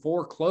kill for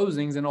 4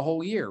 closings in a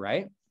whole year,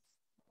 right?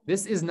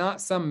 This is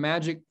not some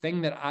magic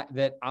thing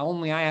that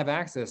only I have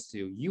access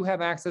to. You have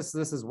access to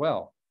this as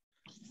well.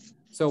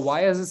 So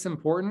why is this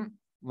important?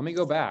 Let me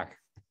go back.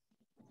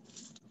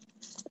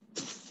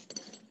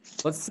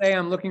 Let's say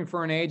I'm looking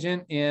for an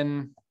agent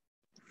in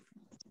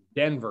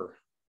Denver,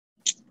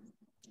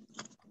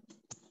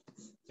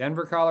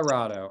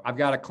 Colorado. I've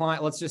got a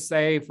client, let's just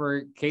say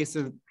for case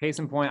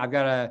in point, I've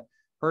got a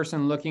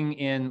person looking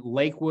in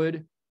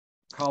Lakewood,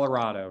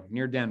 Colorado,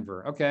 near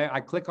Denver. Okay, I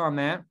click on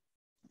that.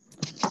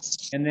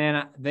 And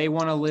then they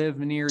want to live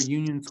near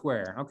Union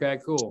Square. Okay,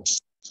 cool.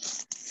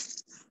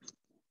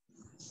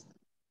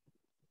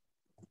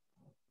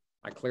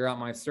 I clear out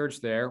my search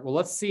there. Well,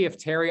 let's see if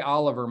Terry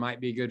Oliver might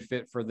be a good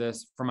fit for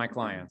this, for my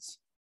clients.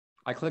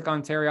 I click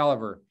on Terry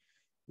Oliver.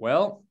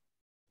 Well,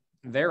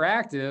 they're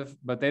active,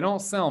 but they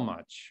don't sell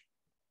much.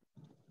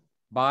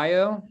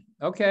 Bio.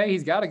 Okay,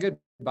 he's got a good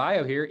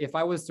bio here. If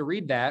I was to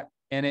read that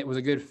and it was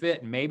a good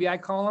fit, maybe I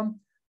call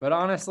him. But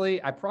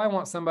honestly, I probably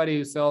want somebody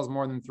who sells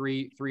more than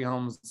three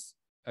homes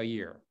a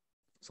year.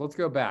 So let's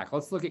go back.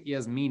 Let's look at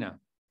Yasmina.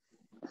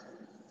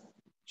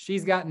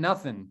 She's got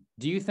nothing.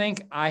 Do you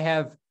think I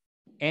have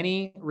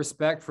any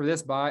respect for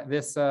this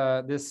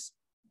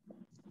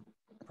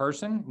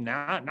person?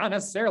 Not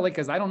necessarily,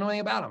 because I don't know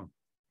anything about him.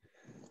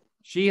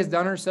 She has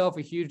done herself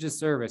a huge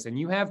disservice, and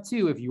you have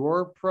too if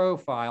your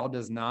profile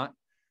does not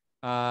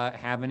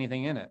have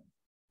anything in it.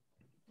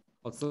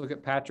 Let's look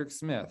at Patrick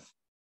Smith.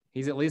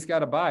 He's at least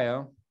got a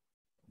bio,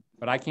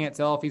 but I can't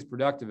tell if he's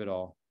productive at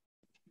all.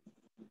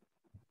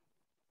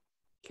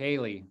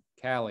 Callie.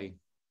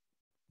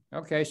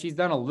 Okay, she's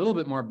done a little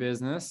bit more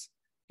business,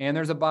 and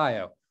there's a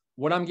bio.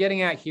 What I'm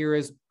getting at here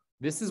is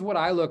this is what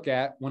I look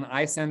at when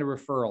I send a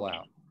referral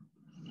out.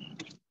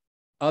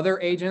 Other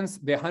agents,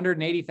 the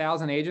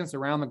 180,000 agents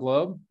around the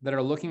globe that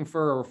are looking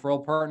for a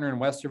referral partner in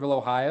Westerville,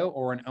 Ohio,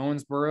 or in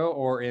Owensboro,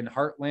 or in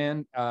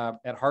Heartland,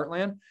 at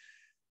Heartland,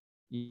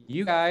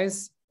 you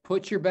guys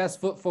put your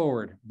best foot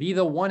forward. Be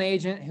the one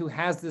agent who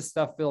has this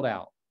stuff filled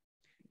out.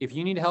 If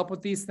you need help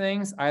with these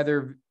things,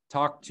 either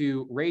talk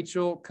to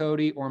Rachel,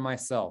 Cody, or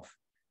myself,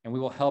 and we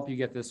will help you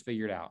get this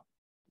figured out.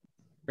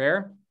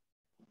 Fair?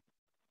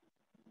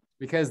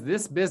 Because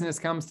this business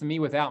comes to me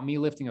without me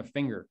lifting a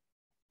finger.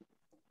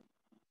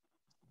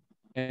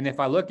 And if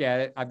I look at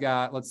it, I've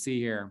got, let's see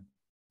here,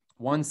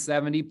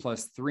 170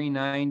 plus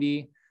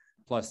 390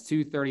 plus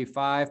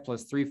 235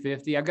 plus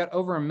 350. I've got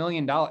over $1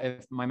 million,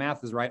 if my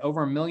math is right,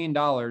 over $1 million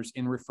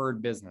in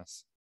referred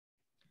business.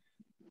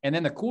 And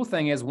then the cool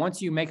thing is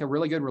once you make a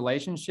really good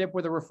relationship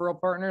with a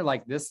referral partner,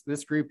 like this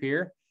group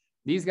here,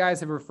 these guys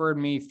have referred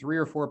me 3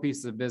 or 4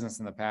 pieces of business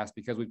in the past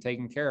because we've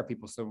taken care of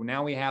people. So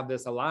now we have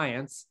this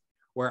alliance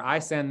where I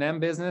send them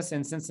business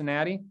in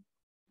Cincinnati.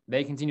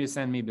 They continue to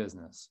send me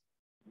business.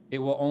 It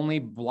will only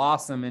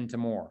blossom into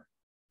more.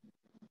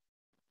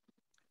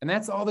 And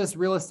that's all this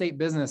real estate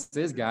business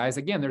is, guys.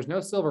 Again, there's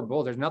no silver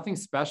bullet. There's nothing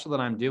special that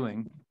I'm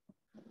doing.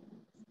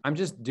 I'm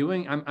just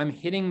doing, I'm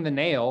hitting the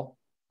nail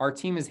our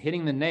team is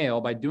hitting the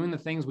nail by doing the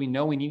things we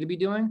know we need to be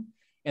doing.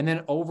 And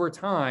then over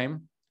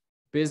time,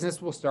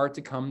 business will start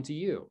to come to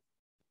you.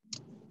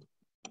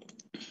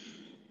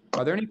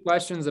 Are there any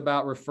questions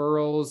about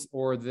referrals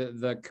or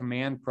the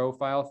command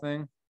profile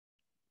thing?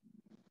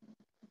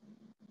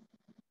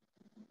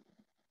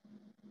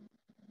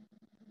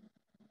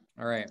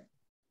 All right.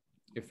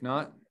 If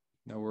not,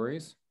 no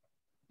worries.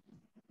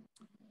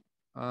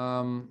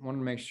 Wanted to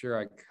make sure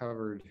I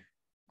covered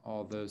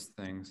all those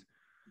things.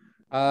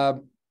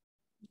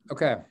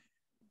 Okay.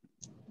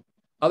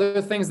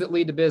 Other things that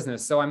lead to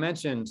business. So I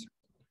mentioned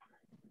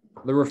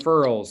the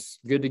referrals,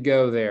 good to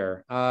go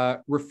there.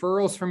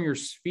 Referrals from your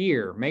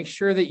sphere. Make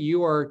sure that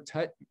you are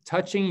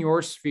touching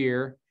your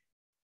sphere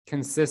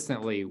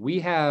consistently.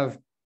 We have,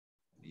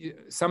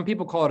 some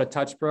people call it a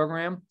touch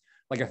program,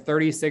 like a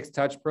 36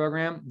 touch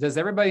program. Does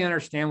everybody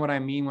understand what I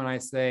mean when I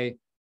say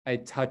a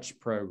touch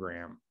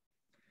program?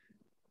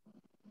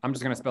 I'm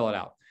just going to spell it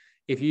out.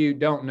 If you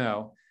don't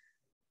know,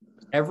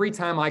 every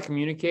time I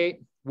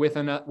communicate with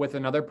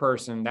another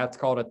person, that's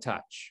called a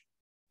touch,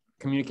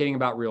 communicating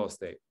about real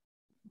estate.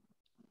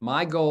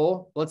 My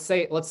goal, let's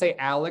say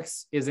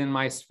Alex is in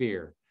my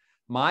sphere.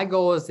 My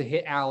goal is to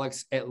hit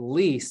Alex at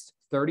least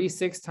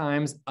 36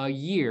 times a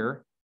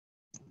year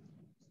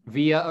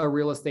via a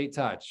real estate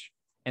touch.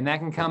 And that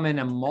can come in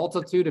a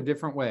multitude of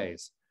different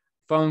ways.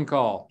 Phone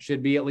call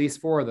should be at least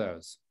 4 of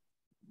those.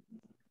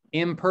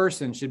 In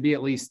person should be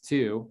at least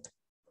 2.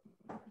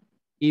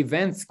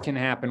 Events can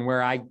happen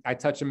where I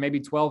touch them maybe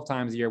 12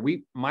 times a year.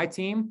 My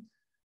team,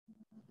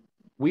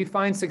 we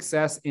find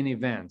success in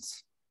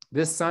events.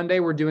 This Sunday,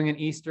 we're doing an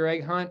Easter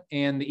egg hunt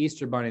and the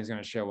Easter bunny is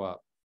going to show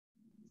up.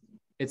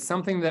 It's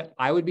something that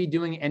I would be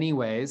doing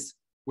anyways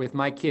with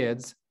my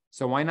kids.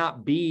 So why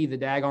not be the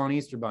daggone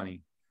Easter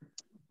bunny?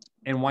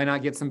 And why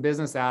not get some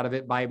business out of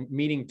it by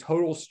meeting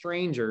total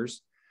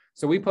strangers?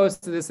 So we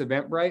posted this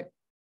Eventbrite.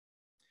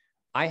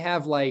 I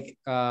have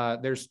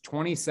there's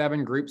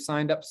 27 groups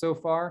signed up so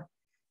far.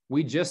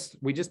 We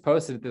just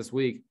posted it this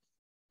week.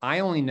 I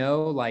only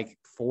know like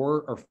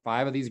 4 or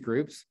 5 of these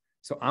groups.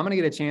 So I'm going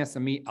to get a chance to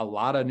meet a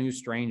lot of new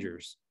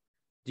strangers.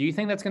 Do you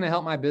think that's going to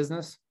help my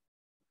business?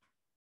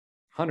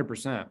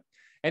 100%.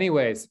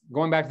 Anyways,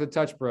 going back to the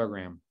touch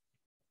program,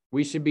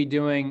 we should be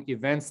doing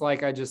events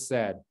like I just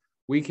said.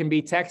 We can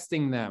be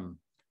texting them.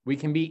 We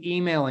can be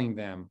emailing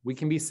them. We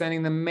can be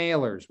sending them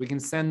mailers. We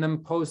can send them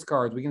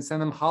postcards. We can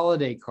send them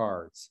holiday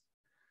cards.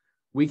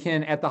 We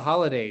can, at the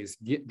holidays,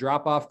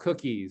 drop off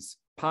cookies,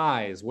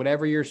 pies,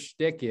 whatever your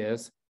shtick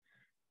is.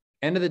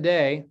 End of the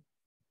day,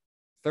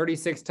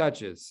 36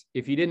 touches.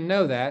 If you didn't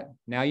know that,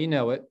 now you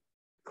know it.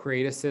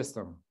 Create a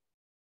system.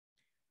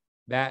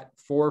 That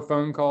 4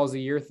 phone calls a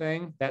year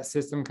thing, that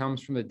system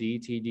comes from the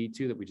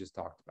DTD2 that we just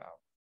talked about.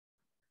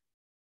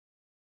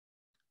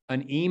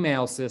 An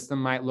email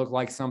system might look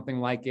like something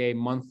like a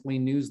monthly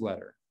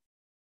newsletter.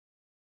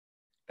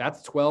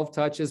 That's 12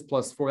 touches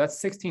plus 4. That's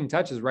 16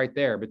 touches right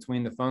there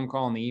between the phone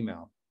call and the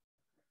email.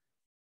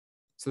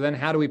 So then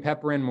how do we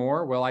pepper in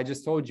more? Well, I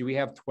just told you we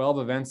have 12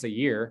 events a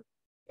year.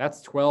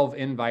 That's 12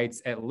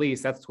 invites at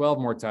least. That's 12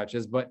 more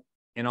touches. But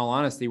in all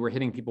honesty, we're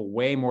hitting people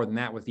way more than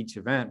that with each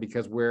event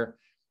because we're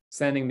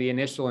sending the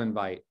initial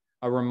invite,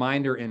 a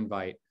reminder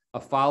invite, a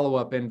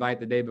follow-up invite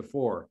the day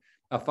before,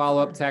 a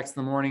follow-up text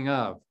the morning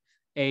of,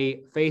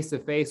 a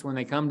face-to-face when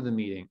they come to the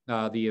meeting,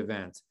 the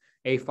event,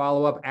 a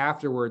follow-up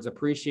afterwards,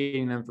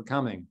 appreciating them for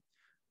coming,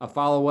 a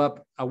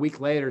follow-up a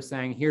week later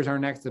saying, here's our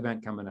next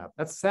event coming up.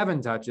 That's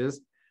 7 touches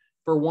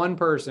for one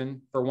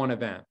person for one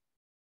event.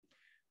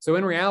 So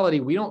in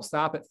reality, we don't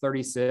stop at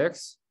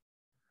 36.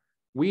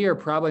 We are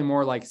probably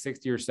more like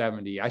 60 or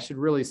 70. I should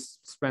really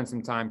spend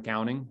some time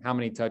counting how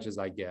many touches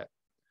I get.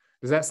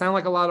 Does that sound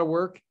like a lot of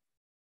work?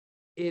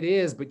 It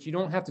is, but you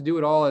don't have to do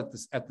it all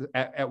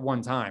at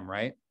one time,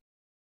 right?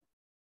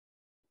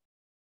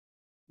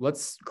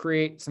 Let's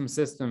create some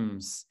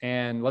systems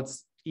and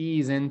let's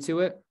ease into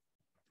it.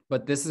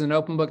 But this is an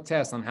open book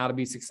test on how to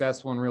be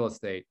successful in real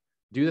estate.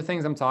 Do the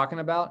things I'm talking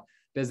about.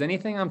 Does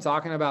anything I'm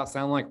talking about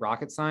sound like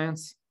rocket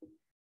science?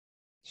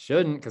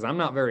 Shouldn't, because I'm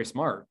not very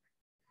smart.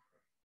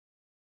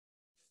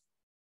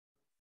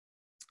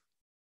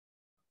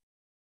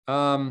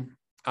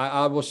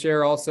 I will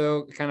share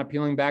also, kind of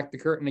peeling back the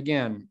curtain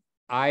again.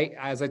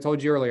 As I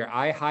told you earlier,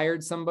 I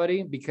hired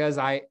somebody because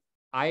I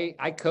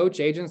coach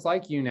agents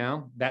like you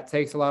now. That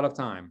takes a lot of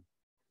time.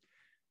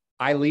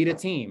 I lead a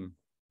team.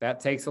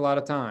 That takes a lot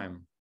of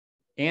time.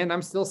 And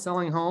I'm still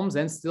selling homes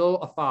and still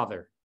a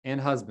father and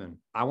husband.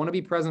 I want to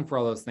be present for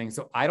all those things.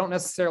 So I don't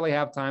necessarily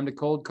have time to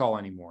cold call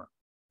anymore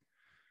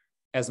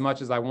as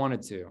much as I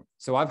wanted to.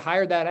 So I've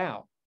hired that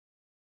out.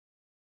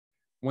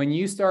 When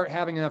you start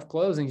having enough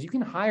closings, you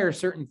can hire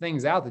certain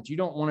things out that you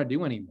don't want to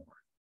do anymore.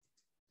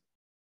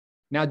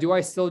 Now, do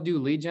I still do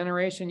lead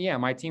generation? Yeah,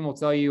 my team will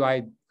tell you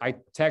I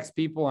text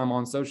people. I'm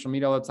on social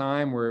media all the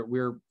time.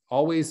 We're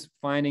always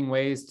finding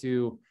ways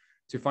to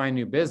find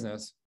new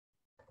business.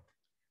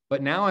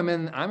 But now I'm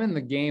in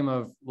the game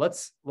of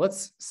let's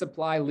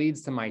supply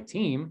leads to my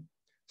team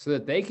so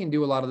that they can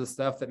do a lot of the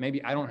stuff that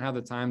maybe I don't have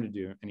the time to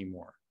do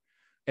anymore.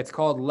 It's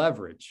called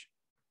leverage.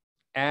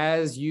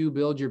 as you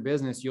build your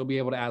business, you'll be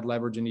able to add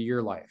leverage into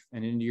your life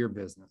and into your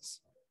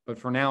business. But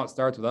for now, it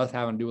starts with us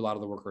having to do a lot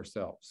of the work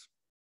ourselves.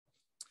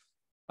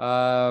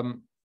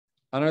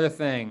 Another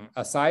thing,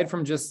 aside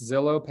from just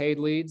Zillow paid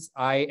leads,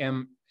 I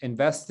am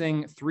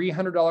investing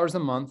 $300 a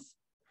month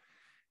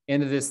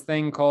into this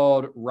thing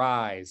called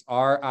Rise,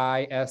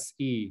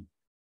 R-I-S-E.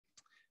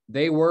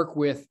 They work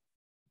with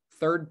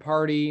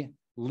third-party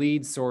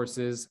lead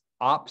sources,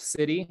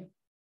 OpCity,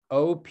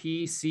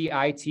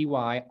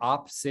 O-P-C-I-T-Y,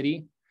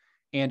 OpCity,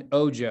 and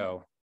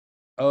Ojo,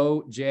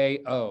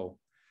 O-J-O.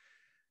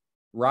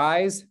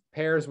 Rise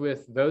pairs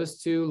with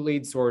those two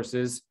lead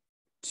sources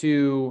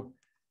to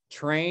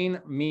train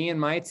me and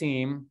my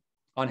team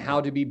on how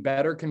to be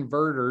better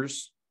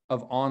converters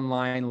of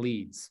online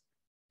leads.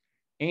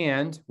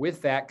 And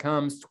with that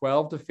comes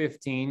 12 to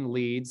 15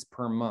 leads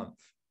per month.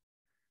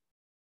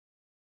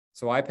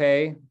 So I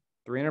pay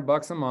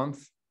 $300 a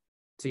month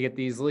to get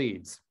these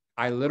leads.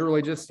 I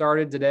literally just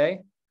started today.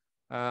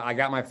 I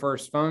got my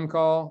first phone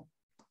call,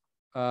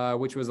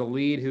 which was a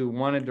lead who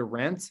wanted to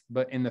rent,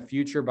 but in the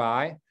future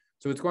buy.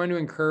 So it's going to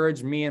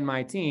encourage me and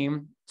my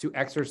team to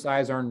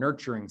exercise our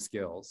nurturing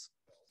skills.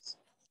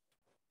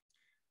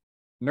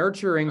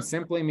 Nurturing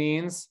simply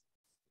means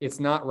it's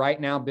not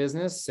right now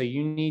business. So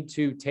you need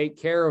to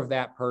take care of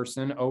that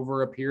person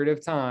over a period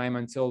of time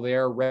until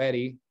they're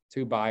ready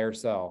to buy or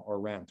sell or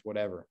rent,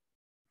 whatever.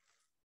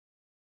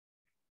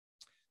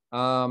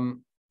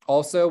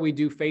 Also, we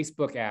do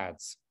Facebook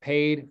ads,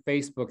 paid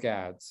Facebook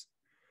ads.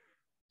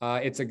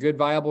 It's a good,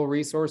 viable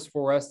resource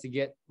for us to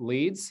get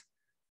leads.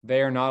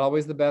 They are not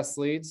always the best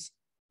leads.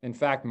 In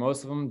fact,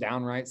 most of them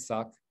downright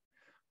suck.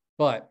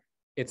 But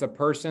it's a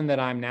person that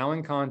I'm now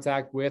in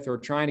contact with or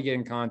trying to get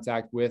in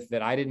contact with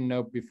that I didn't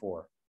know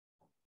before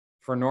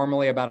for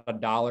normally about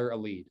 $1 a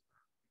lead.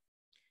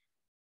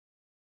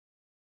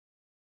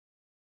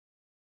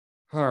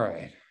 All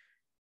right.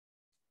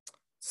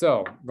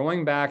 So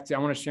going back to, I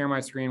want to share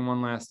my screen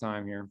one last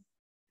time here.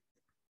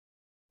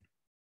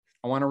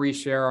 I want to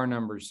reshare our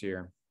numbers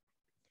here.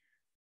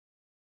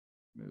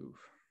 Move.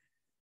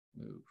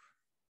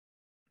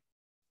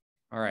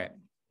 All right.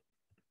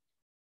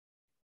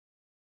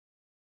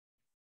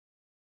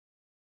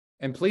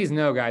 And please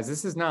know, guys,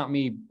 this is not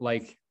me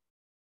like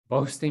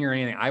boasting or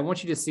anything. I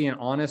want you to see an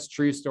honest,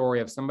 true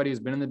story of somebody who's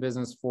been in the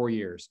business 4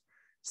 years,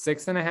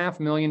 $6.5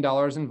 million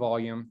in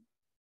volume,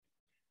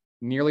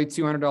 nearly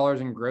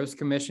 $200 in gross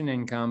commission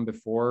income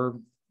before,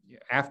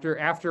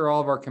 after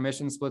all of our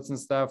commission splits and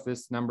stuff,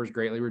 this number is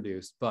greatly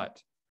reduced,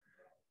 but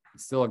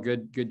it's still a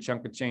good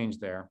chunk of change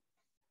there.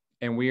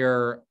 And we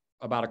are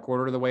about a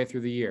quarter of the way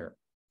through the year.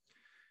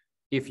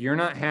 If you're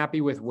not happy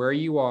with where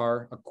you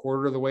are a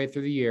quarter of the way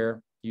through the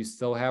year, you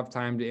still have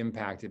time to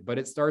impact it, but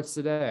it starts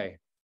today.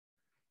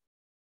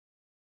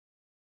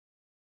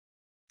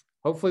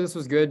 Hopefully this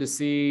was good to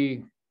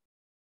see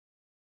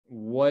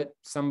what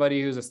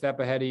somebody who's a step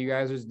ahead of you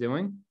guys is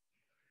doing.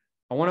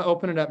 I want to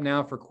open it up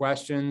now for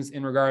questions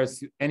in regards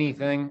to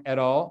anything at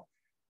all.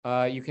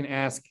 You can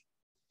ask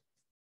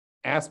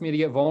me to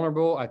get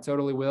vulnerable. I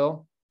totally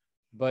will,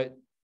 but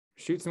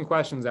shoot some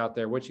questions out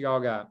there. What you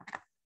all got?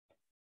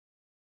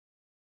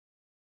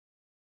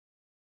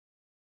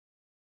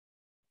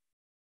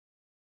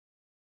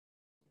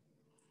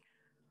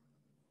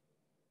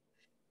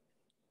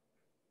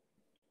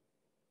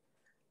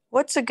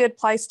 What's a good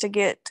place to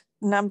get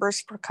numbers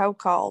for cold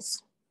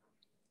calls?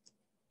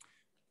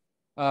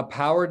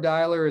 Power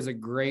Dialer is a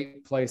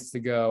great place to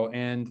go.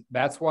 And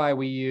that's why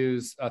we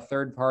use a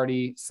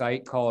third-party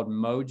site called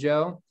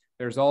Mojo.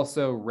 There's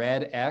also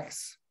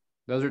RedX.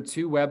 Those are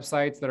two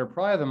websites that are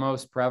probably the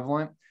most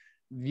prevalent.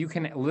 You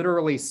can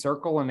literally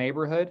circle a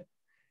neighborhood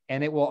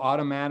and it will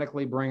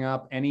automatically bring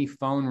up any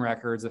phone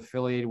records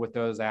affiliated with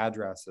those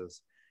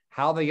addresses.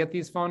 How they get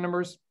these phone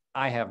numbers,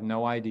 I have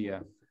no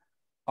idea.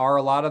 Are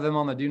a lot of them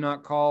on the do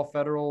not call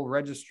federal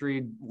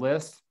registry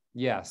list?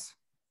 Yes.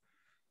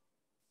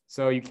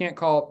 So you can't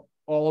call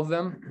all of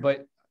them,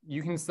 but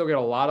you can still get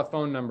a lot of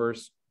phone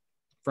numbers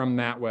from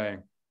that way.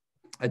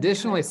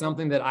 Additionally,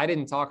 something that I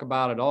didn't talk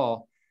about at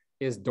all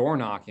is door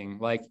knocking.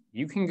 Like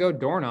you can go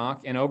door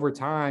knock and over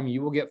time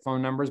you will get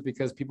phone numbers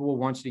because people will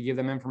want you to give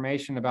them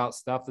information about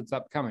stuff that's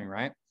upcoming,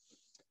 right?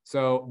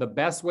 So the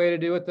best way to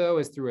do it though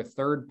is through a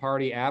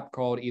third-party app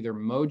called either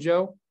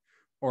Mojo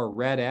or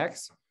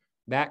RedX.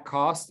 That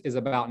cost is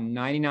about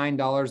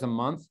 $99 a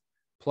month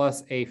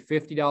plus a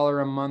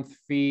 $50 a month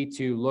fee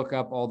to look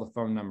up all the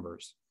phone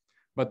numbers.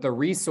 But the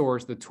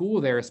resource, the tool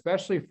there,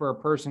 especially for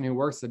a person who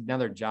works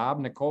another job,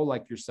 Nicole,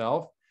 like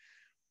yourself,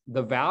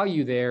 the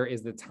value there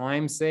is the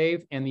time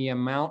saved and the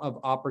amount of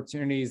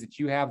opportunities that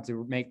you have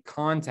to make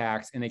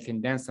contacts in a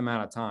condensed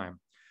amount of time.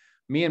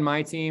 Me and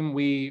my team,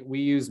 we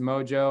use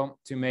Mojo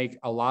to make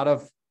a lot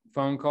of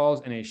phone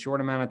calls in a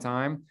short amount of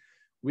time.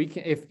 We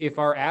can, if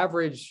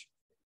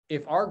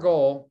our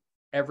goal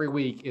every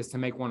week is to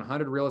make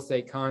 100 real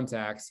estate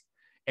contacts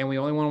and we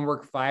only want to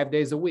work 5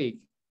 days a week,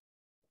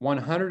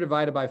 100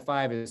 divided by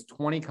 5 is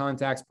 20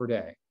 contacts per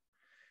day.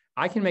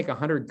 I can make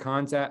 100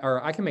 contact,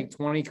 or I can make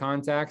 20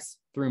 contacts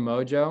through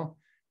Mojo,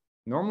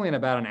 normally in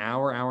about an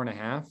hour, hour and a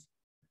half.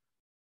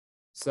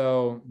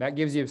 So that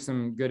gives you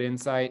some good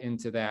insight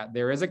into that.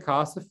 There is a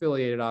cost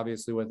affiliated,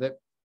 obviously, with it.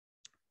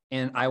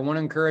 And I want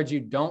to encourage you,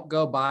 don't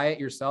go buy it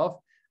yourself.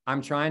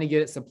 I'm trying to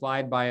get it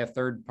supplied by a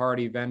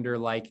third-party vendor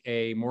like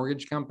a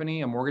mortgage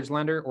company, a mortgage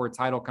lender, or a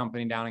title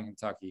company down in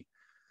Kentucky.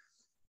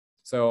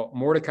 So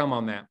more to come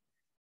on that.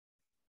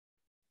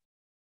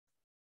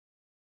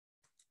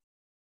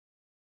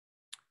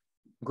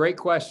 Great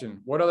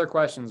question. What other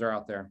questions are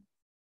out there?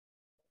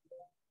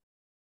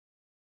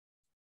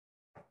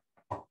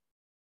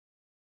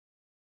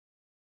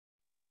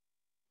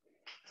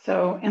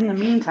 So in the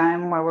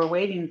meantime, while we're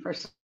waiting for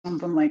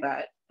something like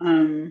that,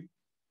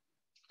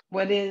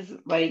 what is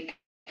like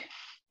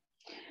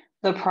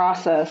the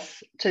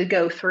process to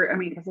go through? I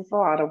mean, because it's a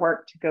lot of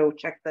work to go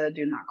check the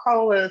do not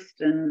call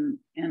list and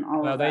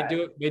all of that.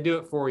 They do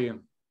it for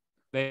you.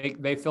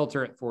 They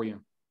filter it for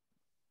you.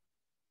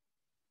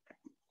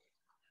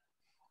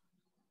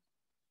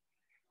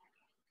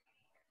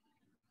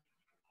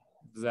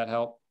 Does that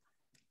help?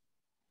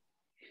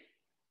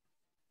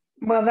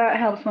 Well, that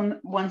helps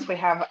once we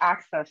have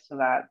access to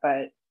that,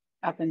 but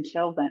up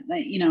until then,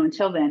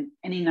 until then,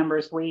 any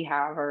numbers we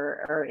have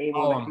are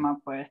able to come up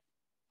with.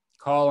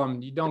 Call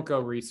them. You don't go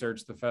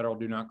research the federal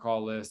do not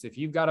call list. If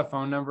you've got a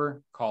phone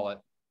number, call it.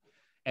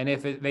 And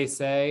if they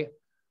say,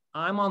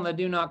 I'm on the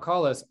do not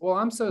call list, well,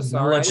 I'm so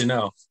sorry. I'll let you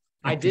know.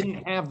 I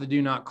didn't have the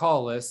do not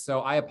call list,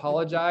 so I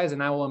apologize,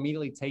 and I will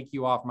immediately take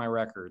you off my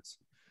records.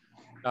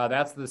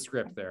 That's the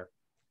script there.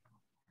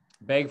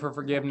 Beg for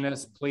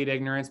forgiveness, plead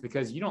ignorance,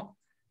 because you're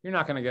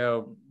not going to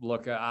go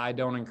look. I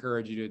don't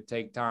encourage you to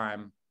take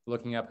time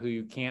looking up who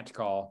you can't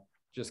call.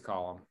 Just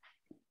call them.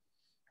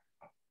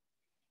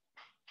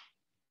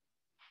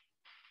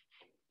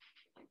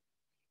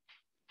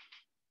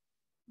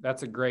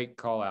 That's a great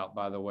call out,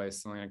 by the way,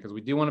 Selena, because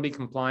we do want to be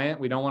compliant.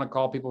 We don't want to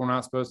call people we're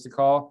not supposed to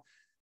call.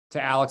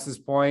 To Alex's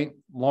point,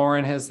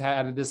 Lauren has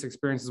had this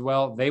experience as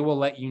well. They will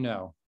let you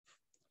know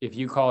if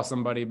you call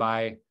somebody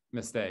by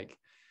mistake.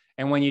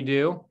 And when you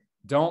do,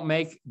 don't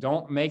make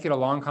it a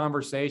long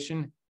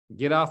conversation.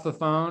 Get off the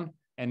phone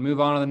and move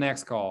on to the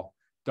next call.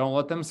 Don't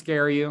let them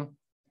scare you.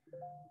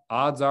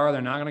 Odds are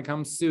they're not going to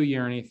come sue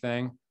you or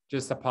anything.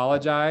 Just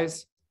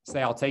apologize.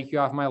 Say, I'll take you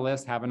off my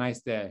list. Have a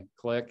nice day.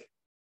 Click.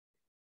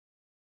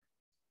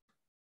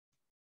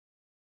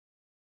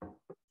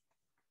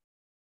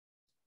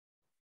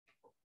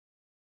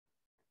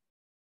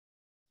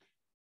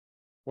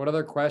 What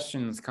other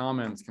questions,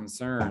 comments,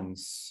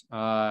 concerns,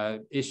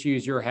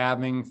 issues you're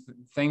having,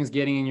 things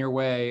getting in your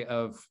way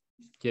of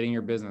getting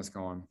your business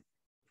going?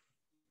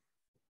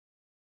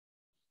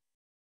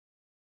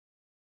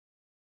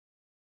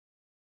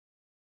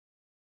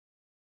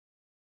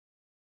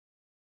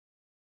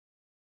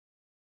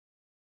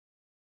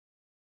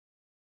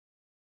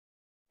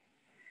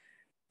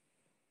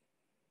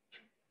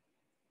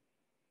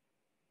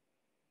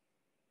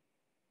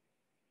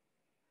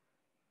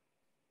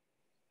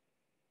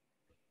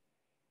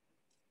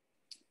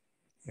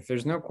 If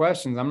there's no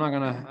questions, I'm not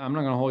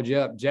gonna hold you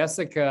up.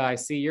 Jessica, I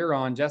see you're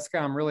on. Jessica,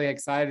 I'm really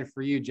excited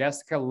for you.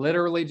 Jessica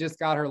literally just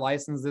got her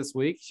license this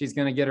week. She's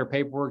gonna get her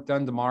paperwork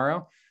done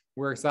tomorrow.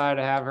 We're excited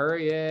to have her.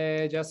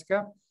 Yay,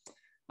 Jessica.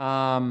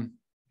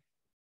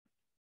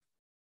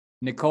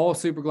 Nicole,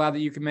 super glad that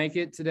you can make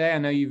it today. I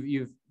know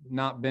you've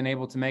not been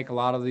able to make a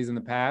lot of these in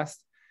the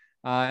past.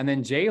 And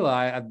then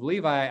Jayla, I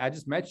believe I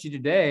just met you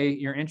today.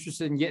 You're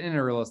interested in getting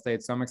into real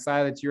estate, so I'm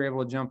excited that you're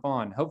able to jump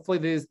on. Hopefully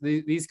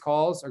these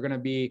calls are going to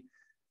be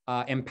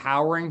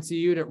empowering to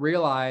you to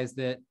realize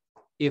that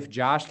if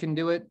Josh can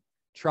do it,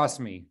 trust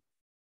me,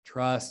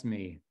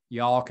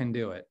 y'all can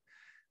do it.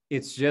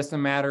 It's just a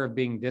matter of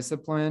being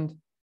disciplined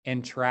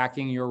and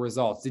tracking your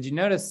results. Did you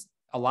notice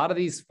a lot of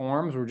these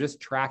forms were just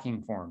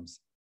tracking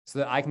forms so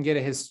that I can get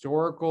a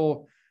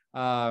historical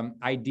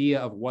idea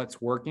of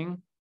what's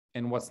working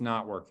and what's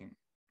not working.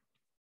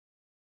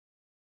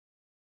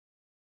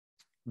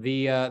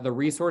 The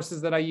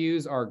resources that I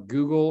use are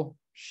Google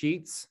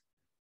Sheets.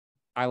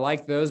 I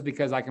like those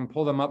because I can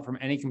pull them up from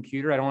any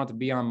computer. I don't have to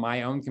be on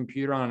my own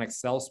computer on an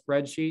Excel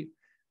spreadsheet.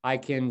 I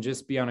can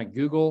just be on a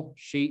Google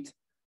Sheet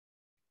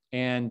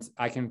and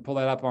I can pull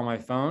that up on my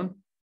phone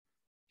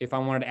if I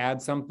wanted to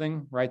add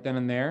something right then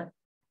and there,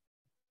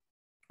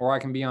 or I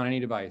can be on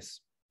any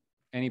device,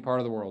 any part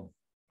of the world.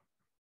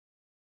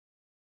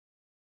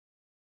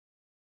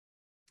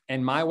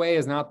 And my way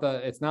is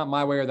it's not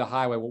my way or the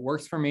highway. What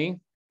works for me,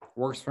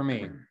 works for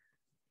me.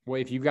 Well,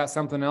 if you've got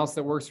something else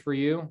that works for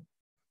you,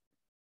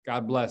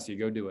 God bless you,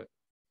 go do it.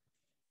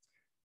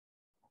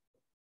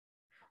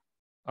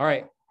 All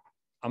right,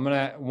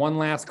 one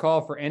last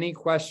call for any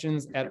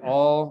questions at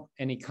all,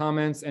 any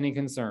comments, any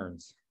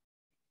concerns.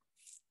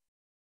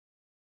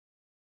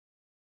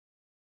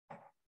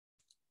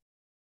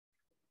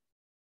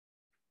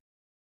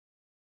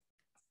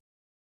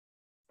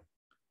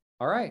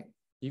 All right,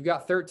 you've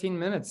got 13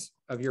 minutes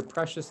of your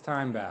precious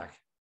time back.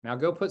 Now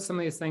go put some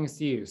of these things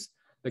to use.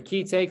 The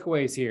key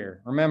takeaways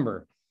here,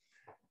 remember,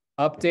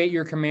 update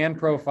your command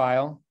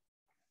profile,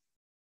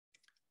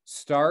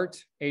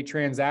 start a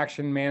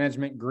transaction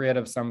management grid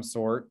of some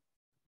sort,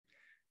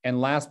 And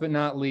last but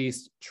not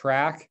least,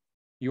 track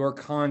your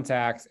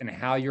contacts and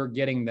how you're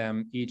getting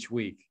them each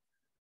week.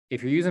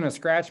 If you're using a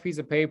scratch piece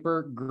of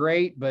paper,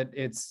 great, but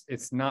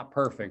it's not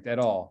perfect at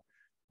all.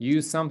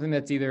 Use something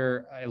that's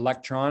either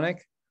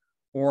electronic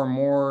or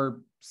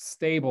more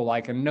stable,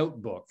 like a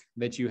notebook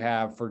that you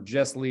have for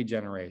just lead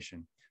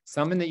generation.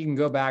 Something that you can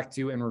go back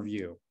to and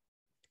review.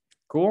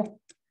 Cool?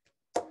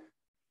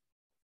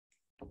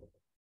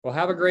 Well,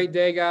 have a great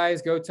day,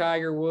 guys. Go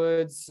Tiger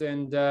Woods,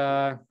 and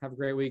have a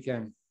great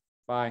weekend.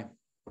 Bye.